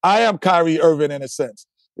other. I am Kyrie Irving in a sense.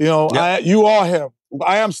 You are him.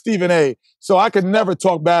 I am Stephen A. So I could never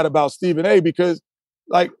talk bad about Stephen A. because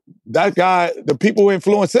like that guy, the people who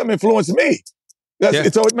influence him influence me.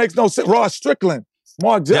 So it makes no sense. Ross Strickland,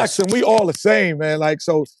 Mark Jackson, we all the same, man. Like,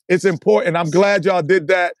 so it's important. I'm glad y'all did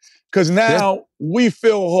that because now we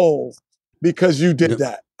feel whole because you did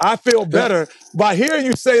that. I feel better. By hearing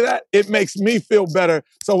you say that, it makes me feel better.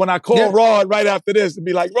 So when I call Rod right after this and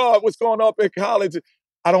be like, Rod, what's going on in college?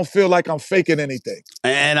 I don't feel like I'm faking anything.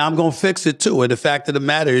 And I'm going to fix it too. And the fact of the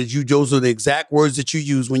matter is those are the exact words that you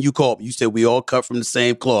used when you called me. You said we all cut from the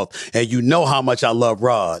same cloth. And you know how much I love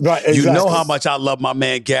Rod. Right, exactly. You know how much I love my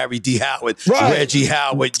man Gary D. Howard, Reggie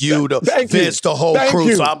Howard, Vince, the whole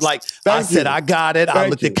crew. So I'm like, I said, I got it. I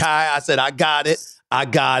looked at Kai. I said, I got it.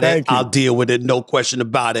 I'll deal with it. No question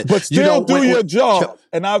about it. But still do your job.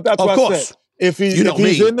 And that's what I said. If he's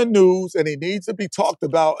in the news and he needs to be talked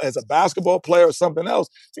about as a basketball player or something else,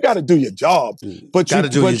 you got to do your job. But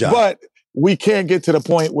we can't get to the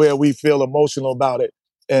point where we feel emotional about it,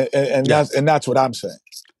 and that's what I'm saying.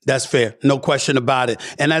 That's fair, no question about it.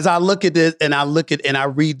 And as I look at this, and I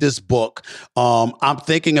read this book, I'm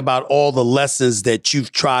thinking about all the lessons that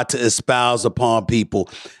you've tried to espouse upon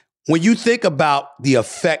people. When you think about the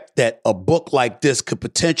effect that a book like this could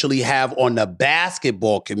potentially have on the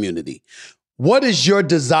basketball community, what is your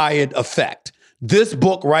desired effect? This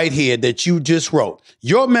book right here that you just wrote,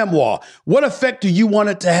 your memoir, what effect do you want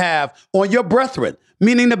it to have on your brethren,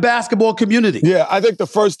 meaning the basketball community? Yeah, I think the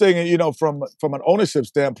first thing, from an ownership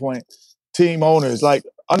standpoint, team owners, like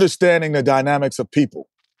understanding the dynamics of people.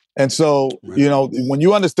 And so, when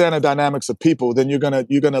you understand the dynamics of people, then you're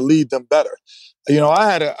gonna lead them better.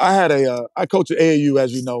 I coach at AAU,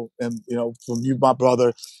 as you know, and from you, my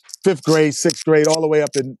brother, 5th grade, 6th grade, all the way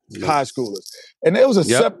up in high schoolers. And there was a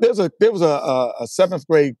 7th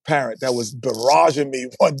grade parent that was barraging me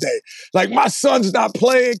one day, like, my son's not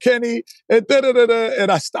playing, Kenny, and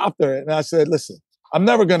And I stopped her and I said, listen, I'm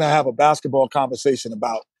never gonna have a basketball conversation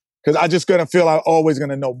because I'm just gonna feel I'm always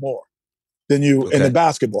gonna know more than you in the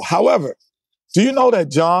basketball. However, do you know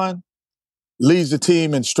that John leads the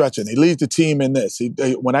team in stretching? He leads the team in this.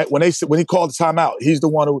 When he called the timeout, he's the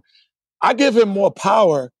one who. I give him more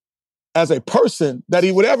power as a person that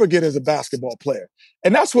he would ever get as a basketball player,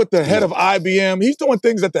 and that's what the head of IBM. He's doing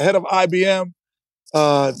things that the head of IBM,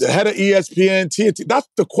 the head of ESPN, TNT. That's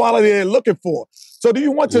the quality they're looking for. So, do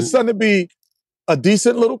you want your son to be a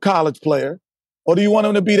decent little college player, or do you want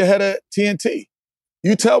him to be the head of TNT?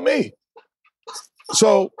 You tell me.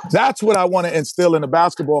 So that's what I want to instill in the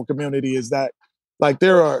basketball community is that, like,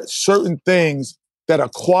 there are certain things that are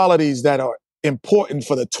qualities that are important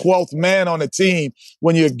for the 12th man on the team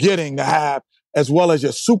when you're getting to have, as well as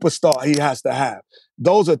your superstar he has to have.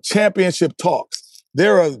 Those are championship talks.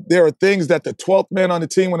 There are things that the 12th man on the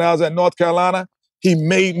team, when I was at North Carolina, he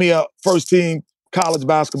made me a first-team college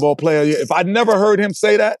basketball player. If I'd never heard him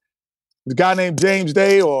say that, the guy named James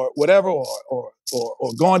Day or whatever, or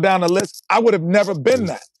going down the list, I would have never been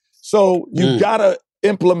that. So you gotta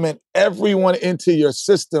implement everyone into your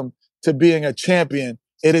system to being a champion.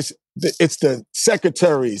 It's the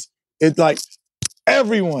secretaries. It's like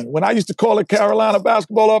everyone. When I used to call the Carolina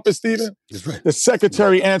basketball office, Stephen, the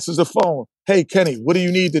secretary answers the phone. Hey, Kenny, what do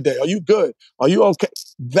you need today? Are you good? Are you okay?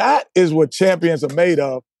 That is what champions are made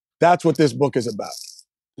of. That's what this book is about.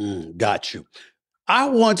 Got you.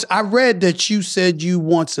 I read that you said you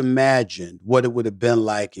once imagined what it would have been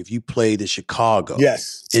like if you played in Chicago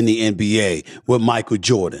in the NBA with Michael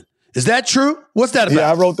Jordan. Is that true? What's that about?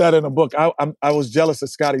 Yeah, I wrote that in a book. I was jealous of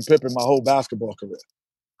Scottie Pippen my whole basketball career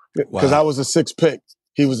because I was a 6th pick.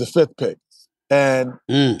 He was a 5th pick.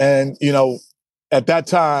 And you know, at that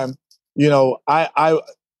time, you know, I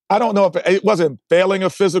don't know if it wasn't failing a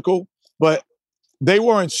physical, but they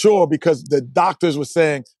weren't sure because the doctors were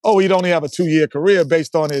saying, oh, he'd only have a 2-year career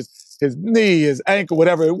based on his knee, his ankle,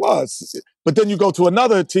 whatever it was. But then you go to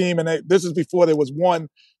another team, and this is before there was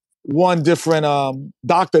one different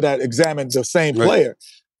doctor that examined the same player.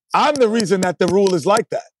 I'm the reason that the rule is like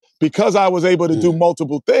that because I was able to do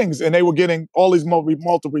multiple things, and they were getting all these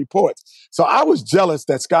multiple reports. So I was jealous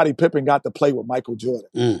that Scottie Pippen got to play with Michael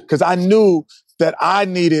Jordan because I knew that I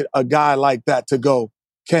needed a guy like that to go,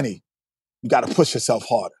 Kenny, you got to push yourself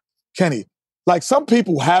harder. Kenny, like some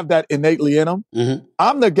people have that innately in them.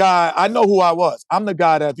 I'm the guy, I know who I was. I'm the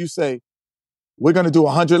guy that if you say, we're going to do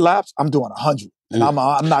 100 laps, I'm doing 100. And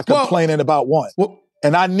I'm not complaining about one.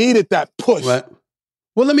 And I needed that push. Right.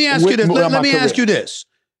 Well, let me ask you this. Let me ask you this.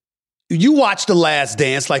 You watched The Last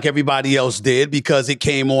Dance like everybody else did because it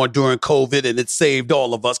came on during COVID and it saved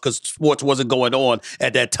all of us because sports wasn't going on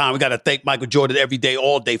at that time. We got to thank Michael Jordan every day,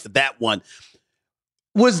 all day for that one.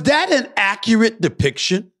 Was that an accurate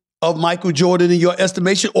depiction of Michael Jordan in your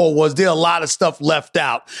estimation, or was there a lot of stuff left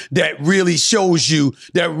out that really shows you,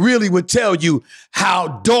 that really would tell you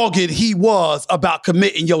how dogged he was about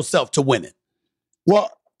committing yourself to winning?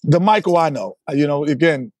 Well, the Michael I know, you know,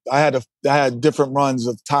 again, I had different runs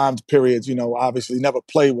of times, periods, you know, obviously never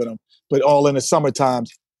played with him, but all in the summer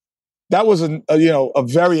times. That was a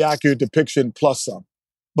very accurate depiction plus some.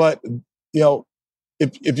 But, you know,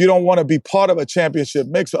 if you don't want to be part of a championship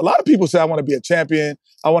mix, a lot of people say, I want to be a champion.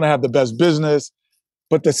 I want to have the best business.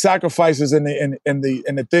 But the sacrifices and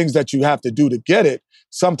the things that you have to do to get it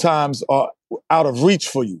sometimes are out of reach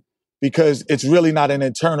for you because it's really not an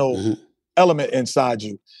internal element inside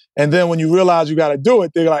you. And then when you realize you got to do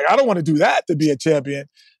it, they're like, I don't want to do that to be a champion.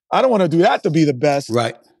 I don't want to do that to be the best.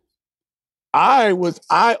 Right.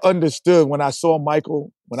 I understood when I saw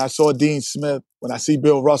Michael, when I saw Dean Smith, when I see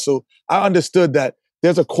Bill Russell, I understood that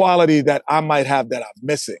there's a quality that I might have that I'm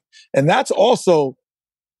missing. And that's also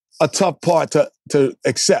a tough part to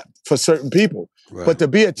accept for certain people. Right. But to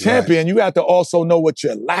be a champion, you have to also know what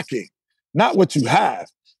you're lacking, not what you have.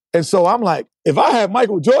 And so I'm like, if I have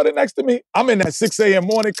Michael Jordan next to me, I'm in that 6 a.m.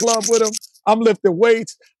 morning club with him. I'm lifting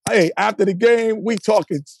weights. Hey, after the game, we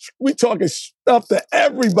talking stuff to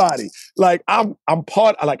everybody. Like I'm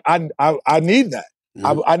part. Like I need that.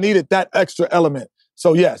 I needed that extra element.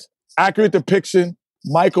 So yes, accurate depiction.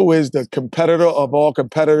 Michael is the competitor of all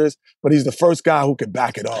competitors, but he's the first guy who can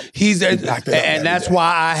back it up. And that's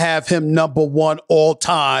why I have him number 1 all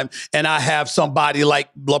time, and I have somebody like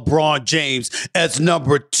LeBron James as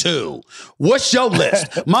number 2. What's your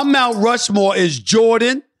list? My Mount Rushmore is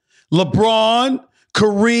Jordan, LeBron,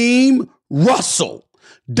 Kareem, Russell.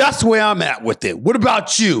 That's where I'm at with it. What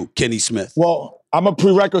about you, Kenny Smith? Well, I'm a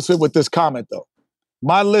prerequisite with this comment, though.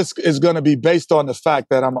 My list is going to be based on the fact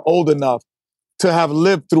that I'm old enough to have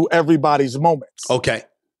lived through everybody's moments. Okay.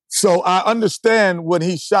 So I understand when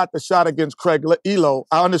he shot the shot against Craig Elo,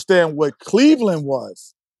 I understand what Cleveland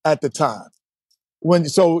was at the time.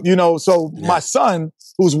 My son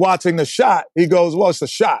who's watching the shot, he goes, well, it's a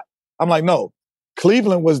shot. I'm like, no,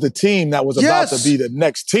 Cleveland was the team that was about to be the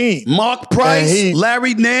next team. Mark Price,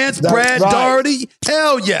 Larry Nance, Brad Daugherty,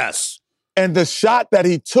 hell yes. And the shot that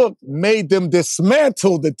he took made them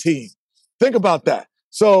dismantle the team. Think about that.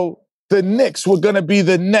 So the Knicks were going to be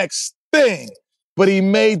the next thing, but he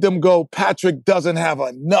made them go, Patrick doesn't have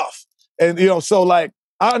enough. And, so like,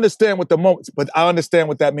 I understand what the moments, but I understand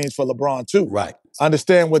what that means for LeBron too. Right. I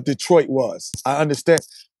understand what Detroit was. I understand.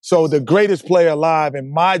 So the greatest player alive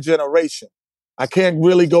in my generation, I can't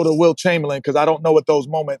really go to Wilt Chamberlain because I don't know what those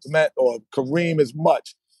moments meant, or Kareem as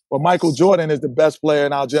much. But Michael Jordan is the best player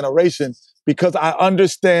in our generation because I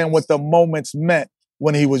understand what the moments meant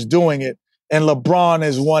when he was doing it. And LeBron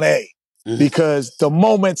is 1A. Because the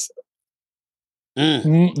moments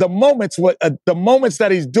that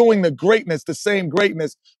he's doing the greatness, the same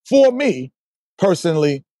greatness for me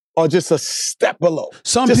personally, are just a step below.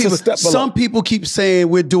 Some people keep saying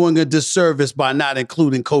we're doing a disservice by not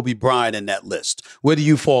including Kobe Bryant in that list. Where do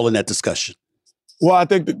you fall in that discussion? Well, I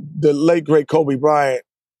think the late great Kobe Bryant,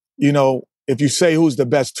 if you say who's the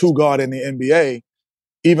best 2 guard in the NBA,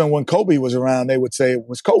 even when Kobe was around, they would say it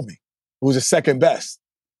was Kobe, who was the second best.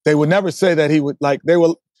 They would never say that he would,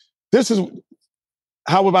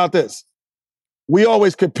 how about this? We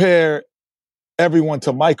always compare everyone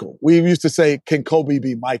to Michael. We used to say, can Kobe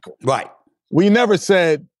be Michael? Right. We never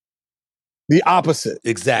said the opposite.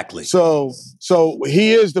 Exactly. So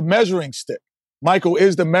he is the measuring stick. Michael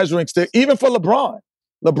is the measuring stick, even for LeBron.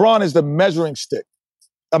 LeBron is the measuring stick.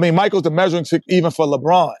 I mean, Michael's the measuring stick even for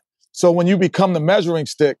LeBron. So when you become the measuring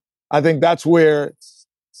stick, I think that's where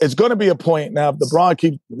it's going to be a point. Now, if LeBron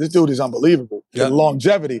keeps, this dude is unbelievable. The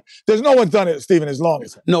longevity. There's no one done it, Stephen, as long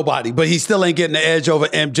as him. Nobody. But he still ain't getting the edge over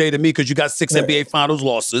MJ to me because you got 6 NBA Finals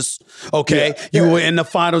losses. Okay? You were in the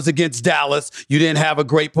finals against Dallas. You didn't have a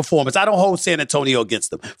great performance. I don't hold San Antonio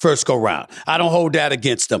against them first go round. I don't hold that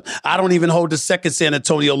against them. I don't even hold the second San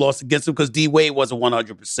Antonio loss against them because D. Wade wasn't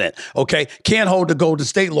 100%. Okay? Can't hold the Golden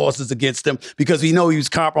State losses against them because we know he was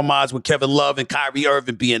compromised with Kevin Love and Kyrie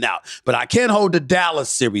Irving being out. But I can't hold the Dallas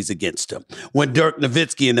series against him when Dirk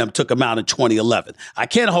Nowitzki and them took him out in 2011. I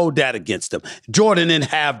can't hold that against him. Jordan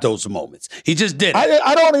didn't have those moments. He just didn't.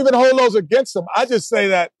 I don't even hold those against him. I just say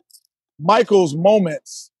that Michael's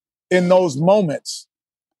moments in those moments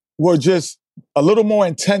were just a little more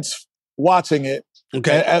intense watching it,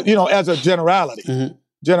 okay. As a generality.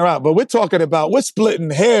 But we're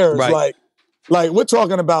splitting hairs like we're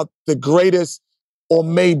talking about the greatest or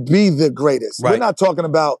maybe the greatest. We're not talking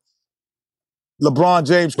about LeBron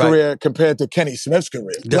James' career compared to Kenny Smith's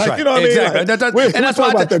career. That's right. You know what exactly. I mean? That's why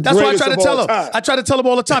I try to tell him. I try to tell him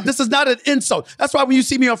all the time. This is not an insult. That's why when you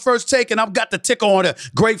see me on First Take and I've got the ticker on it,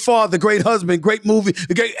 great father, great husband, great movie,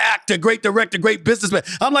 great actor, great director, great businessman.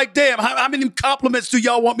 I'm like, damn, how many compliments do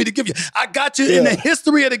y'all want me to give you? I got you in the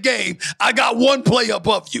history of the game. I got one player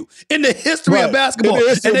above you in the history of basketball.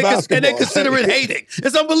 And they consider it hating.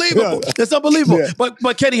 It's unbelievable. It's unbelievable. Yeah.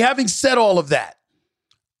 But Kenny, having said all of that,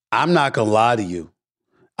 I'm not going to lie to you.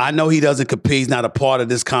 I know he doesn't compete. He's not a part of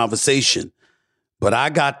this conversation. But I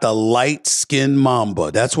got the light-skinned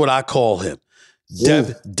Mamba. That's what I call him.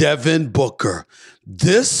 Devin Booker.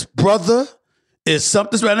 This brother is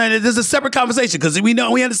something. This is a separate conversation because we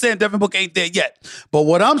understand Devin Booker ain't there yet. But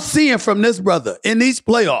what I'm seeing from this brother in these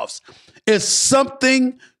playoffs is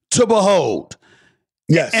something to behold.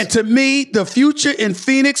 Yes. And to me, the future in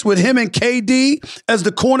Phoenix with him and KD as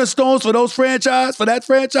the cornerstones for that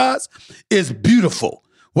franchise, is beautiful.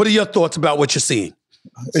 What are your thoughts about what you're seeing?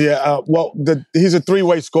 Yeah, he's a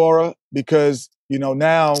three-way scorer because,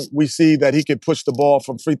 now we see that he can push the ball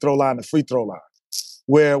from free throw line to free throw line,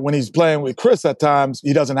 where when he's playing with Chris at times,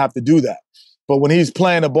 he doesn't have to do that. But when he's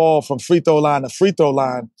playing the ball from free throw line to free throw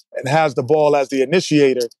line and has the ball as the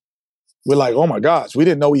initiator, we're like, oh my gosh, we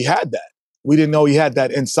didn't know he had that. We didn't know he had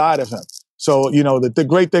that inside of him. So, the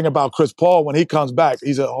great thing about Chris Paul, when he comes back,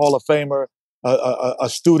 he's a Hall of Famer, a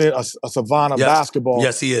student, a savant of basketball.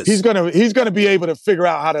 Yes, he is. He's gonna be able to figure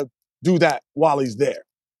out how to do that while he's there.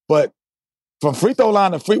 But from free throw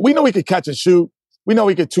line to we know he could catch and shoot. We know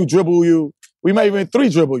he could 2-dribble you. We may even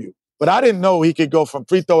 3-dribble you. But I didn't know he could go from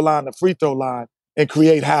free throw line to free throw line and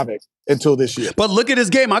create havoc until this year. But look at his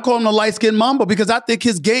game. I call him the light-skinned Mamba because I think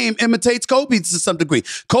his game imitates Kobe's to some degree.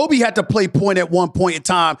 Kobe had to play point at one point in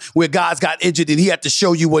time where guys got injured and he had to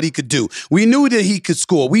show you what he could do. We knew that he could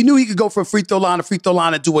score. We knew he could go from free throw line to free throw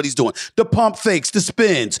line and do what he's doing. The pump fakes, the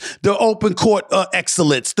spins, the open court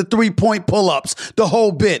excellence, the three-point pull-ups, the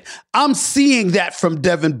whole bit. I'm seeing that from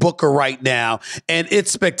Devin Booker right now, and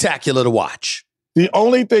it's spectacular to watch. The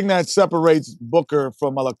only thing that separates Booker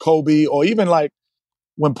from Kobe or even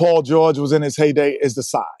when Paul George was in his heyday is the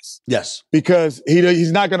size. Yes. Because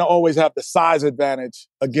he's not going to always have the size advantage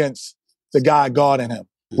against the guy guarding him.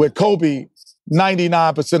 With Kobe,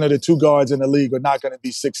 99% of the two guards in the league are not going to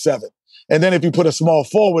be 6'7". And then if you put a small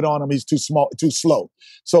forward on him, he's too slow.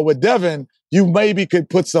 So with Devin, you maybe could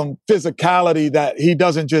put some physicality that he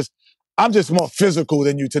doesn't I'm just more physical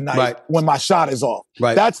than you tonight when my shot is off.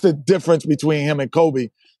 Right. That's the difference between him and Kobe.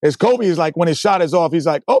 Kobe is like, when his shot is off, he's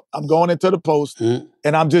like, oh, I'm going into the post, and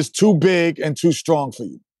I'm just too big and too strong for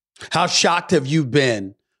you. How shocked have you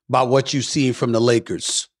been by what you've seen from the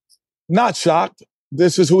Lakers? Not shocked.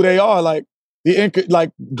 This is who they are,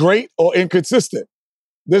 great or inconsistent.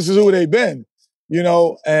 This is who they've been,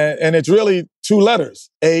 and it's really two letters,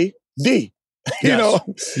 A, D. Yes.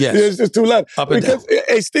 It's just two letters. Up and because, down.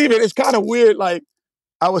 Hey, Steven, it's kind of weird,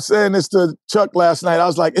 I was saying this to Chuck last night. I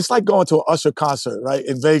was like, it's like going to an Usher concert, right,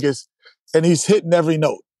 in Vegas, and he's hitting every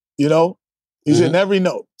note, He's hitting every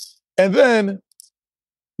note. And then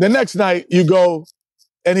the next night you go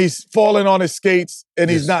and he's falling on his skates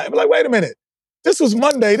and he's not. I'm like, wait a minute. This was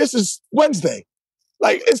Monday. This is Wednesday.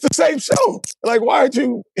 It's the same show. Why aren't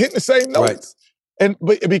you hitting the same notes? Right.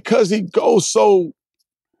 But because he goes so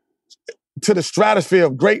to the stratosphere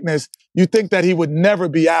of greatness, you think that he would never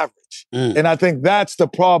be average. And I think that's the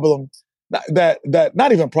problem, that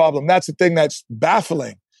not even problem, that's the thing that's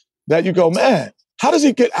baffling, that you go, man, how does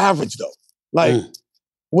he get average though?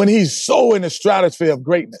 when he's so in the stratosphere of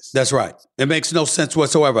greatness. That's right. It makes no sense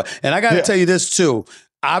whatsoever. And I got to tell you this too.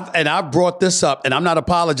 I've brought this up, and I'm not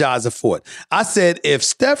apologizing for it. I said if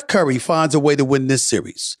Steph Curry finds a way to win this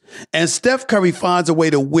series, and Steph Curry finds a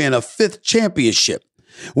way to win a 5th championship,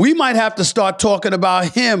 we might have to start talking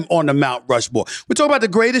about him on the Mount Rushmore. We're talking about the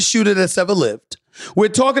greatest shooter that's ever lived. We're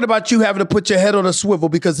talking about you having to put your head on a swivel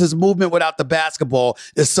because his movement without the basketball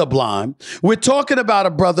is sublime. We're talking about a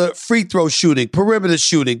brother free throw shooting, perimeter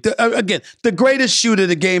shooting. Again, the greatest shooter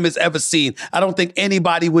the game has ever seen. I don't think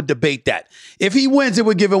anybody would debate that. If he wins, it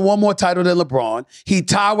would give him one more title than LeBron. He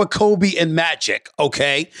tied with Kobe and Magic,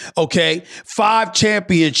 okay? 5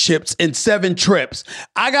 championships in 7 trips.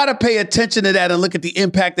 I got to pay attention to that and look at the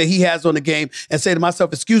impact that he has on the game and say to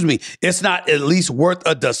myself, excuse me, it's not at least worth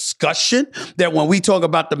a discussion that when we talk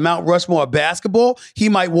about the Mount Rushmore of basketball, he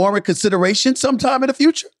might warrant consideration sometime in the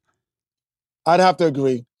future? I'd have to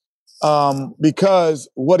agree because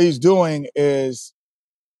what he's doing is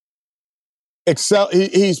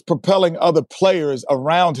he's propelling other players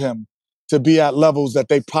around him to be at levels that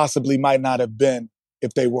they possibly might not have been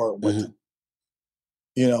if they weren't with him.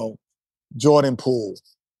 You know, Jordan Poole,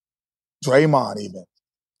 Draymond even,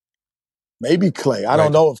 maybe Clay. I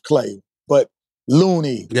don't know if Clay, but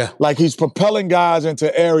Looney. Yeah. Like he's propelling guys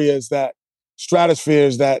into areas that,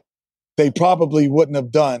 stratospheres that they probably wouldn't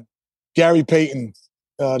have done. Gary Payton,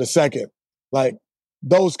 the second. Like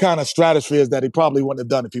those kind of stratospheres that he probably wouldn't have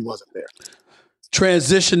done if he wasn't there.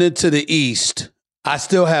 Transitioning to the East, I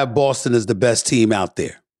still have Boston as the best team out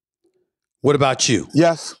there. What about you?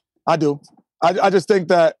 Yes, I do. I just think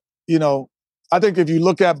that, I think if you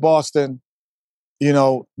look at Boston,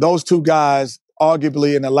 those two guys,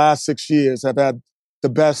 arguably in the last 6 years, have had the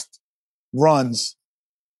best runs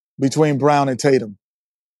between Brown and Tatum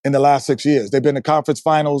in the last 6 years. They've been to conference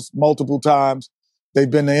finals multiple times. They've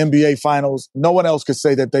been to NBA finals. No one else could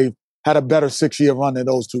say that they've had a better 6-year run than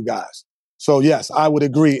those two guys. So, yes, I would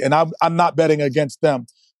agree. And I'm not betting against them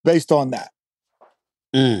based on that.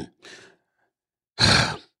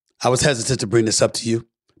 I was hesitant to bring this up to you,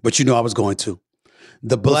 but I was going to.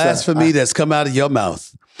 The blasphemy that's come out of your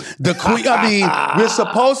mouth. The Queen, we're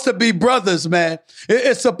supposed to be brothers, man.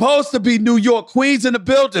 It's supposed to be New York, Queens in the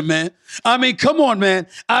building, man. Come on, man.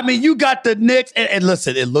 You got the Knicks. And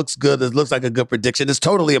listen, it looks good. It looks like a good prediction. It's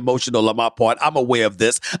totally emotional on my part. I'm aware of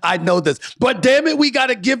this. I know this. But damn it, we got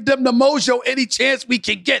to give them the mojo any chance we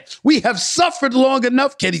can get. We have suffered long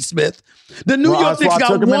enough, Kenny Smith. The New York Knicks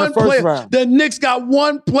got one player. The Knicks got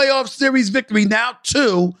one playoff series victory, now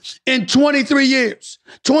 2 in 23 years.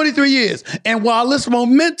 23 years. And while this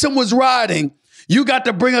momentum was riding, you got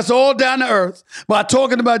to bring us all down to earth by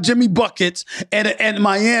talking about Jimmy Buckets and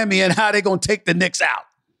Miami and how they're going to take the Knicks out.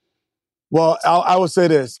 Well, I would say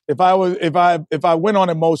this: if I went on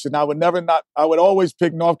emotion, I would always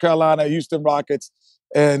pick North Carolina, Houston Rockets,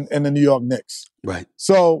 and the New York Knicks. Right.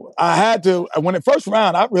 So I had to. When the first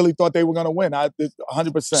round, I really thought they were going to win.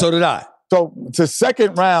 100%. So did I. So to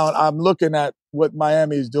second round, I'm looking at what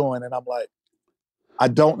Miami is doing, and I'm like, I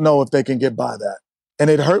don't know if they can get by that. And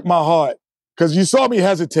it hurt my heart because you saw me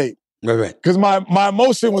hesitate. Right. Because my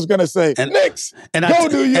emotion was going to say, Knicks, go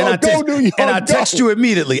New York, go New York. And I text you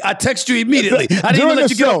immediately. I didn't even let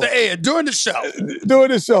you get off the air during the show. During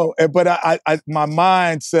the show. But my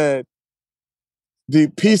mind said the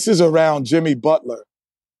pieces around Jimmy Butler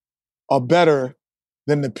are better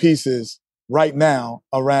than the pieces right now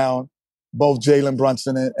around both Jalen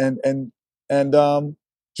Brunson and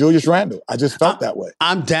Julius Randle. I just felt that way.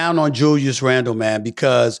 I'm down on Julius Randle, man,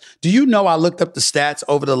 because do you know I looked up the stats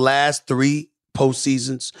over the last 3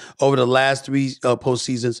 postseasons?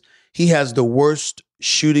 He has the worst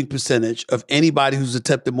shooting percentage of anybody who's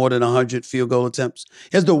attempted more than 100 field goal attempts.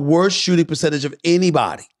 He has the worst shooting percentage of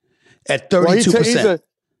anybody at 32%.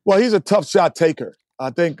 He's a tough shot taker. I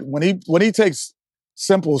think when he takes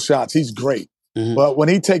simple shots, he's great. Mm-hmm. But when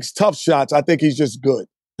he takes tough shots, I think he's just good.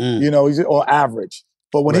 He's or average.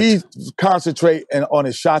 But when he concentrates on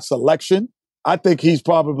his shot selection, I think he's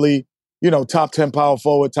probably, top 10 power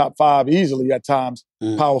forward, top 5 easily at times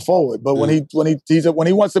power forward. But when he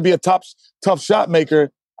wants to be a tough shot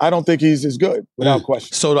maker, I don't think he's as good, without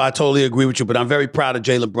question. So I totally agree with you, but I'm very proud of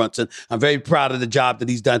Jalen Brunson. I'm very proud of the job that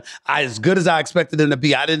he's done. As good as I expected him to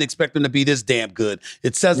be, I didn't expect him to be this damn good.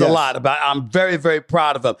 It says a lot about, I'm very, very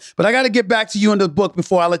proud of him. But I got to get back to you in the book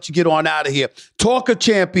before I let you get on out of here. Talk of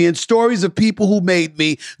Champions, Stories of People Who Made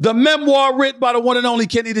Me, the memoir written by the one and only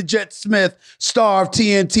Kenny the Jet Smith, star of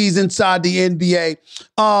TNT's Inside the NBA.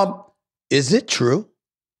 Is it true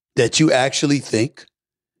that you actually think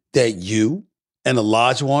that you and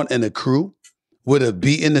Olajuwon and the crew would have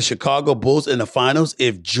beaten the Chicago Bulls in the finals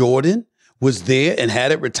if Jordan was there and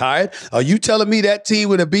had it retired, are you telling me that team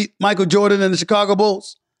would have beat Michael Jordan and the Chicago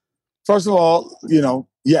Bulls? First of all,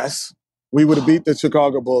 yes, we would have beat the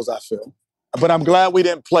Chicago Bulls, I feel. But I'm glad we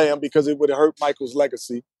didn't play him because it would have hurt Michael's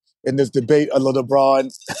legacy in this debate of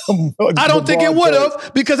LeBron. I don't think it would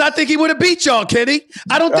have because I think he would have beat y'all, Kenny.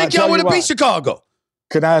 I don't think y'all would have beat Chicago.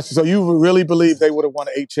 Can I ask you, so you really believe they would have won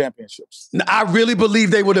 8 championships? I really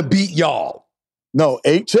believe they would have beat y'all. No,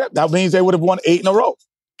 8 champ. That means they would have won 8 in a row.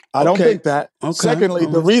 I don't think that. Okay. Secondly,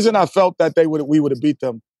 the reason I felt that we would have beat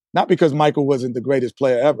them, not because Michael wasn't the greatest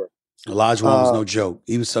player ever. Olajuwon was no joke.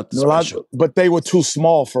 He was something special. But they were too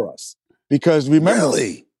small for us. Because remember,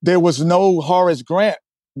 there was no Horace Grant.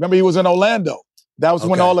 Remember, he was in Orlando. That was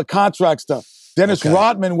when all the contract stuff. Dennis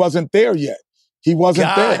Rodman wasn't there yet. He wasn't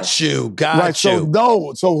there. Got you.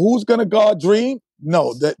 So who's going to guard Dream?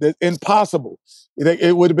 No, that impossible.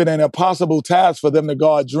 It would have been an impossible task for them to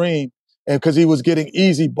guard Dream, and because he was getting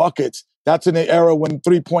easy buckets. That's in the era when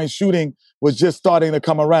 3-point shooting was just starting to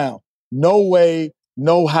come around. No way,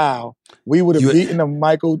 no how. We would have beaten the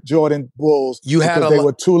Michael Jordan Bulls because they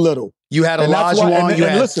were too little. You had Olajuwon, you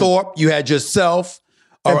had Thorpe, you had yourself,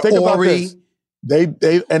 or Ori. They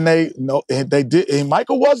did.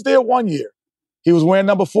 Michael was there one year. He was wearing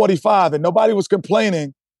number 45, and nobody was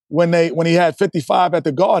complaining when he had 55 at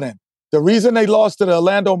the Garden. The reason they lost to the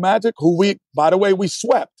Orlando Magic, by the way, we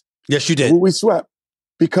swept. Yes, you did. Who we swept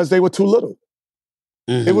because they were too little.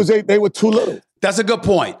 Mm-hmm. They were too little. That's a good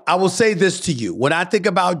point. I will say this to you: when I think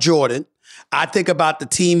about Jordan, I think about the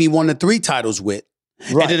team he won the 3 titles with.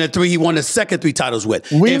 Right. And then the 3 he won the second 3 titles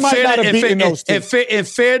with. We might not have beaten those teams. In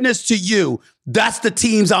fairness to you, that's the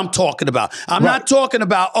teams I'm talking about. I'm not talking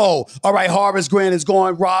about, all right, Horace Grant is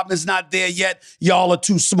going, Rodman's not there yet. Y'all are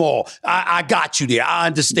too small. I got you there. I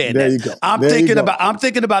understand there that. You go. I'm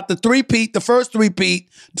thinking about the 3-peat, the first 3-peat,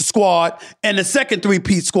 the squad, and the second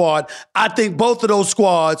 3-peat squad. I think both of those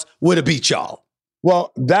squads would have beat y'all.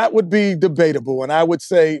 Well, that would be debatable, and I would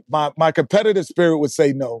say my competitive spirit would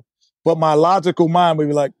say no. But my logical mind would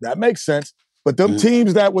be like, that makes sense. But them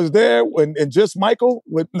teams that was there and just Michael,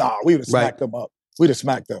 we would have smacked them up. We'd have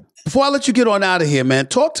smacked them. Before I let you get on out of here, man,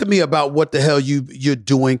 talk to me about what the hell you're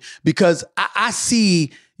doing, because I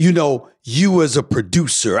see, you as a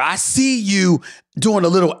producer. I see you doing a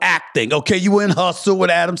little acting. Okay, you were in Hustle with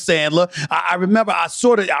Adam Sandler. I remember I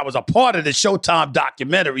was a part of the Showtime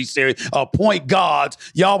documentary series, Point Guards.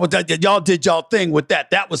 Y'all did y'all thing with that.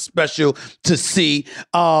 That was special to see.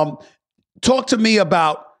 Talk to me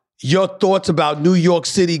about your thoughts about New York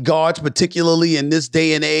City guards, particularly in this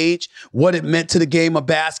day and age, what it meant to the game of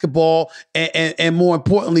basketball, and more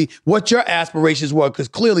importantly, what your aspirations were, because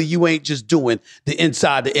clearly you ain't just doing the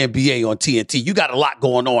Inside the NBA on TNT. You got a lot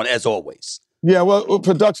going on, as always. Yeah, well,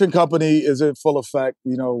 production company is in full effect,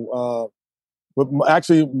 But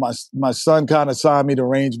actually, my son kind of signed me to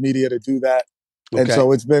Range Media to do that. Okay. And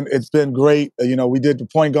so it's been great. We did the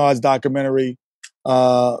Point Guards documentary,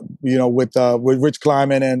 with Rich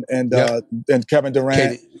Kleiman and Kevin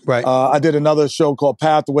Durant. Right. I did another show called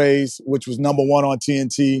Pathways, which was #1 on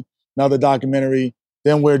TNT, another documentary.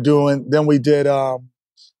 Then we did,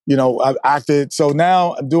 I've acted. So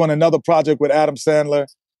now I'm doing another project with Adam Sandler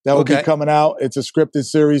that will be coming out. It's a scripted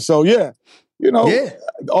series. So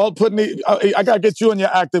all putting I gotta get you in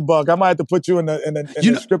your acting bug. I might have to put you in the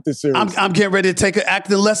scripted series. I'm getting ready to take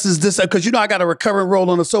acting lessons because I got a recurring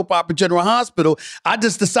role on a soap opera, General Hospital. I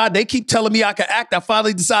just decided they keep telling me I can act. I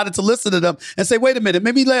finally decided to listen to them and say, wait a minute,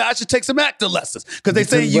 maybe I should take some acting lessons because they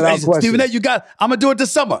say Stephen A. I'm gonna do it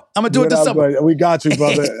this summer. We got you,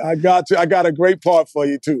 brother. I got you. I got a great part for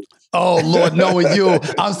you too. Oh Lord, knowing you,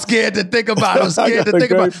 I'm scared to think about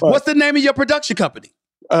it. What's the name of your production company?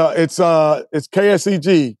 It's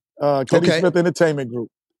KSEG, Kenny Smith Entertainment Group.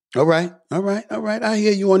 All right. I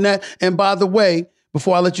hear you on that. And by the way,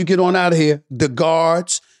 before I let you get on out of here, The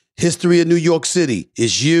Guards, History of New York City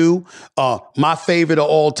is you. My favorite of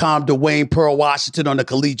all time, Dwayne Pearl Washington on the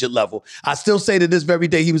collegiate level. I still say to this very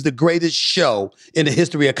day, he was the greatest show in the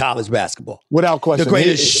history of college basketball. Without question. The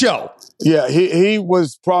greatest show. Yeah, he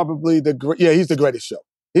was probably he's the greatest show.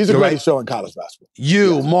 He's the greatest show in college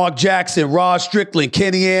basketball. Mark Jackson, Rod Strickland,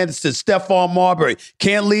 Kenny Anderson, Stephon Marbury.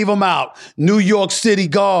 Can't leave them out. New York City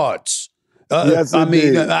Guards. Yes,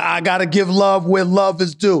 indeed. I got to give love where love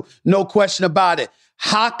is due. No question about it.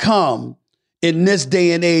 How come in this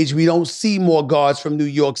day and age we don't see more guards from New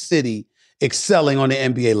York City excelling on the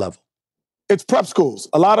NBA level? It's prep schools.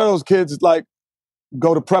 A lot of those kids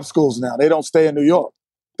go to prep schools now. They don't stay in New York.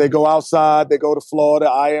 They go outside. They go to Florida,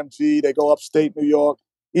 IMG. They go upstate New York.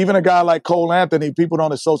 Even a guy like Cole Anthony, people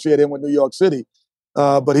don't associate him with New York City,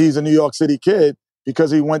 but he's a New York City kid because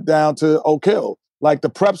he went down to Oak Hill. Like the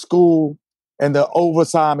prep school and the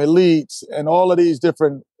overtime elites and all of these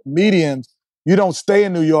different mediums, you don't stay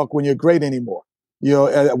in New York when you're great anymore. You know,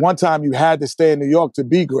 at one time you had to stay in New York to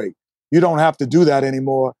be great. You don't have to do that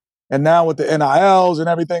anymore. And now with the NILs and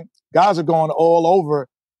everything, guys are going all over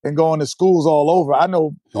and going to schools all over. I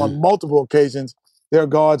know on multiple occasions, there are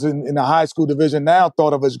guards in the high school division now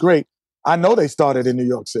thought of as great. I know they started in New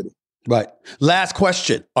York City. Right. Last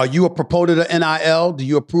question. Are you a proponent of NIL? Do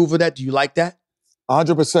you approve of that? Do you like that?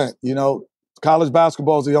 100%. You know, college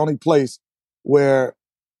basketball is the only place where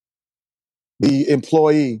the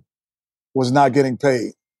employee was not getting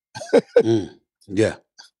paid. Yeah.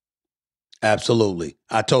 Absolutely.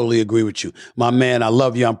 I totally agree with you. My man, I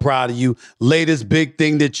love you. I'm proud of you. Latest big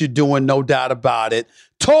thing that you're doing, no doubt about it.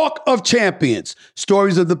 Talk of Champions,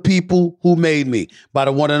 stories of the people who made me, by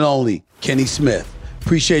the one and only Kenny Smith.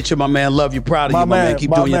 Appreciate you, my man. Love you. Proud of you, my man.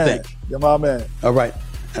 Keep doing your thing. You're my man. All right.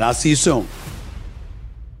 And I'll see you soon.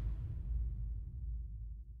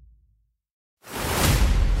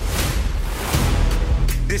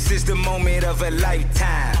 This is the moment of a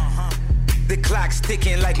lifetime. The clock's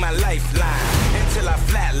ticking like my lifeline. Until I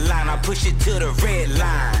flatline, I push it to the red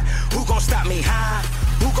line. Who gon' stop me high?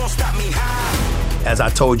 Who gon' stop me high? As I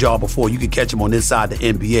told y'all before, you can catch him on Inside the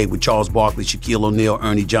NBA with Charles Barkley, Shaquille O'Neal,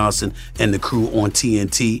 Ernie Johnson, and the crew on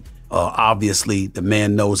TNT. Obviously, the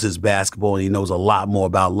man knows his basketball, and he knows a lot more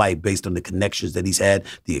about life based on the connections that he's had,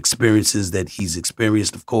 the experiences that he's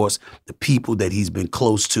experienced, of course, the people that he's been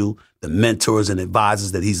close to, the mentors and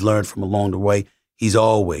advisors that he's learned from along the way. He's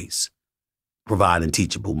always providing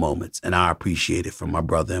teachable moments, and I appreciate it from my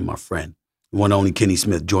brother and my friend, one only Kenny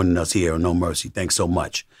Smith, joining us here on No Mercy. Thanks so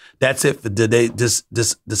much. That's it for today, this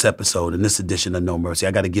episode and this edition of No Mercy.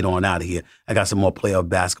 I got to get on out of here. I got some more playoff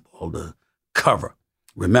basketball to cover.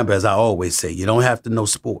 Remember, as I always say, you don't have to know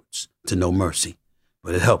sports to know mercy,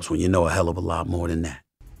 but it helps when you know a hell of a lot more than that.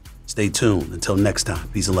 Stay tuned. Until next time,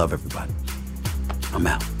 peace and love, everybody. I'm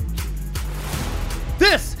out.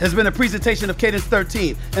 This has been a presentation of Cadence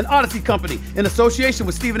 13, an Odyssey company in association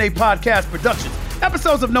with Stephen A. Podcast Productions.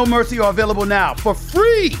 Episodes of No Mercy are available now for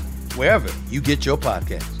free wherever you get your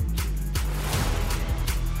podcasts.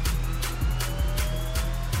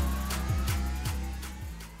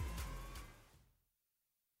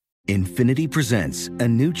 Infiniti presents a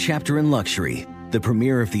new chapter in luxury, the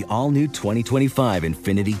premiere of the all-new 2025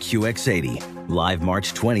 Infiniti QX80, live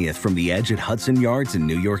March 20th from the Edge at Hudson Yards in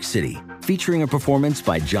New York City, featuring a performance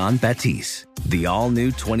by John Batiste. The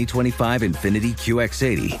all-new 2025 Infiniti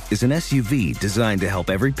QX80 is an SUV designed to help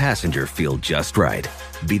every passenger feel just right.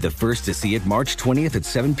 Be the first to see it March 20th at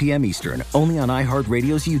 7 p.m. Eastern, only on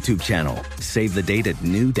iHeartRadio's YouTube channel. Save the date at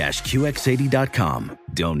new-QX80.com.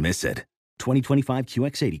 Don't miss it. 2025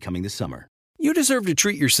 QX80 coming this summer. You deserve to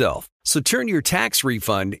treat yourself, so turn your tax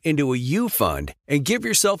refund into a U fund and give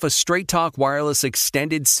yourself a Straight Talk Wireless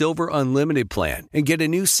Extended Silver Unlimited plan and get a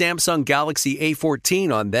new Samsung Galaxy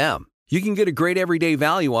A14 on them. You can get a great everyday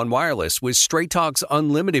value on wireless with Straight Talk's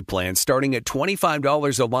Unlimited plan starting at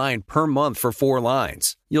 $25 a line per month for 4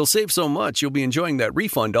 lines. You'll save so much you'll be enjoying that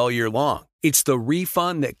refund all year long. It's the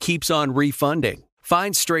refund that keeps on refunding.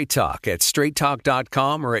 Find Straight Talk at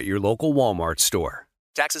straighttalk.com or at your local Walmart store.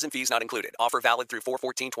 Taxes and fees not included. Offer valid through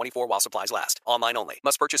 4/14/24 while supplies last. Online only.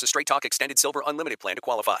 Must purchase a Straight Talk Extended Silver Unlimited plan to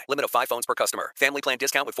qualify. Limit of 5 phones per customer. Family plan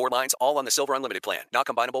discount with 4 lines, all on the Silver Unlimited plan. Not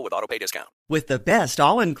combinable with autopay discount. With the best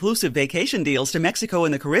all-inclusive vacation deals to Mexico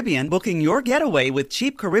and the Caribbean, booking your getaway with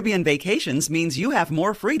Cheap Caribbean Vacations means you have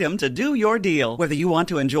more freedom to do your deal. Whether you want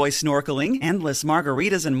to enjoy snorkeling, endless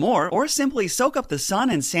margaritas and more, or simply soak up the sun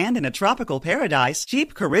and sand in a tropical paradise,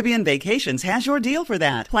 Cheap Caribbean Vacations has your deal for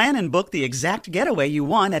that. Plan and book the exact getaway you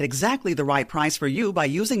want at exactly the right price for you by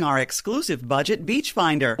using our exclusive budget Beach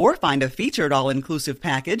Finder, or find a featured all-inclusive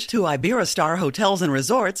package to Iberostar Hotels and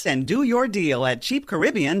Resorts and do your deal at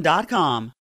cheapcaribbean.com.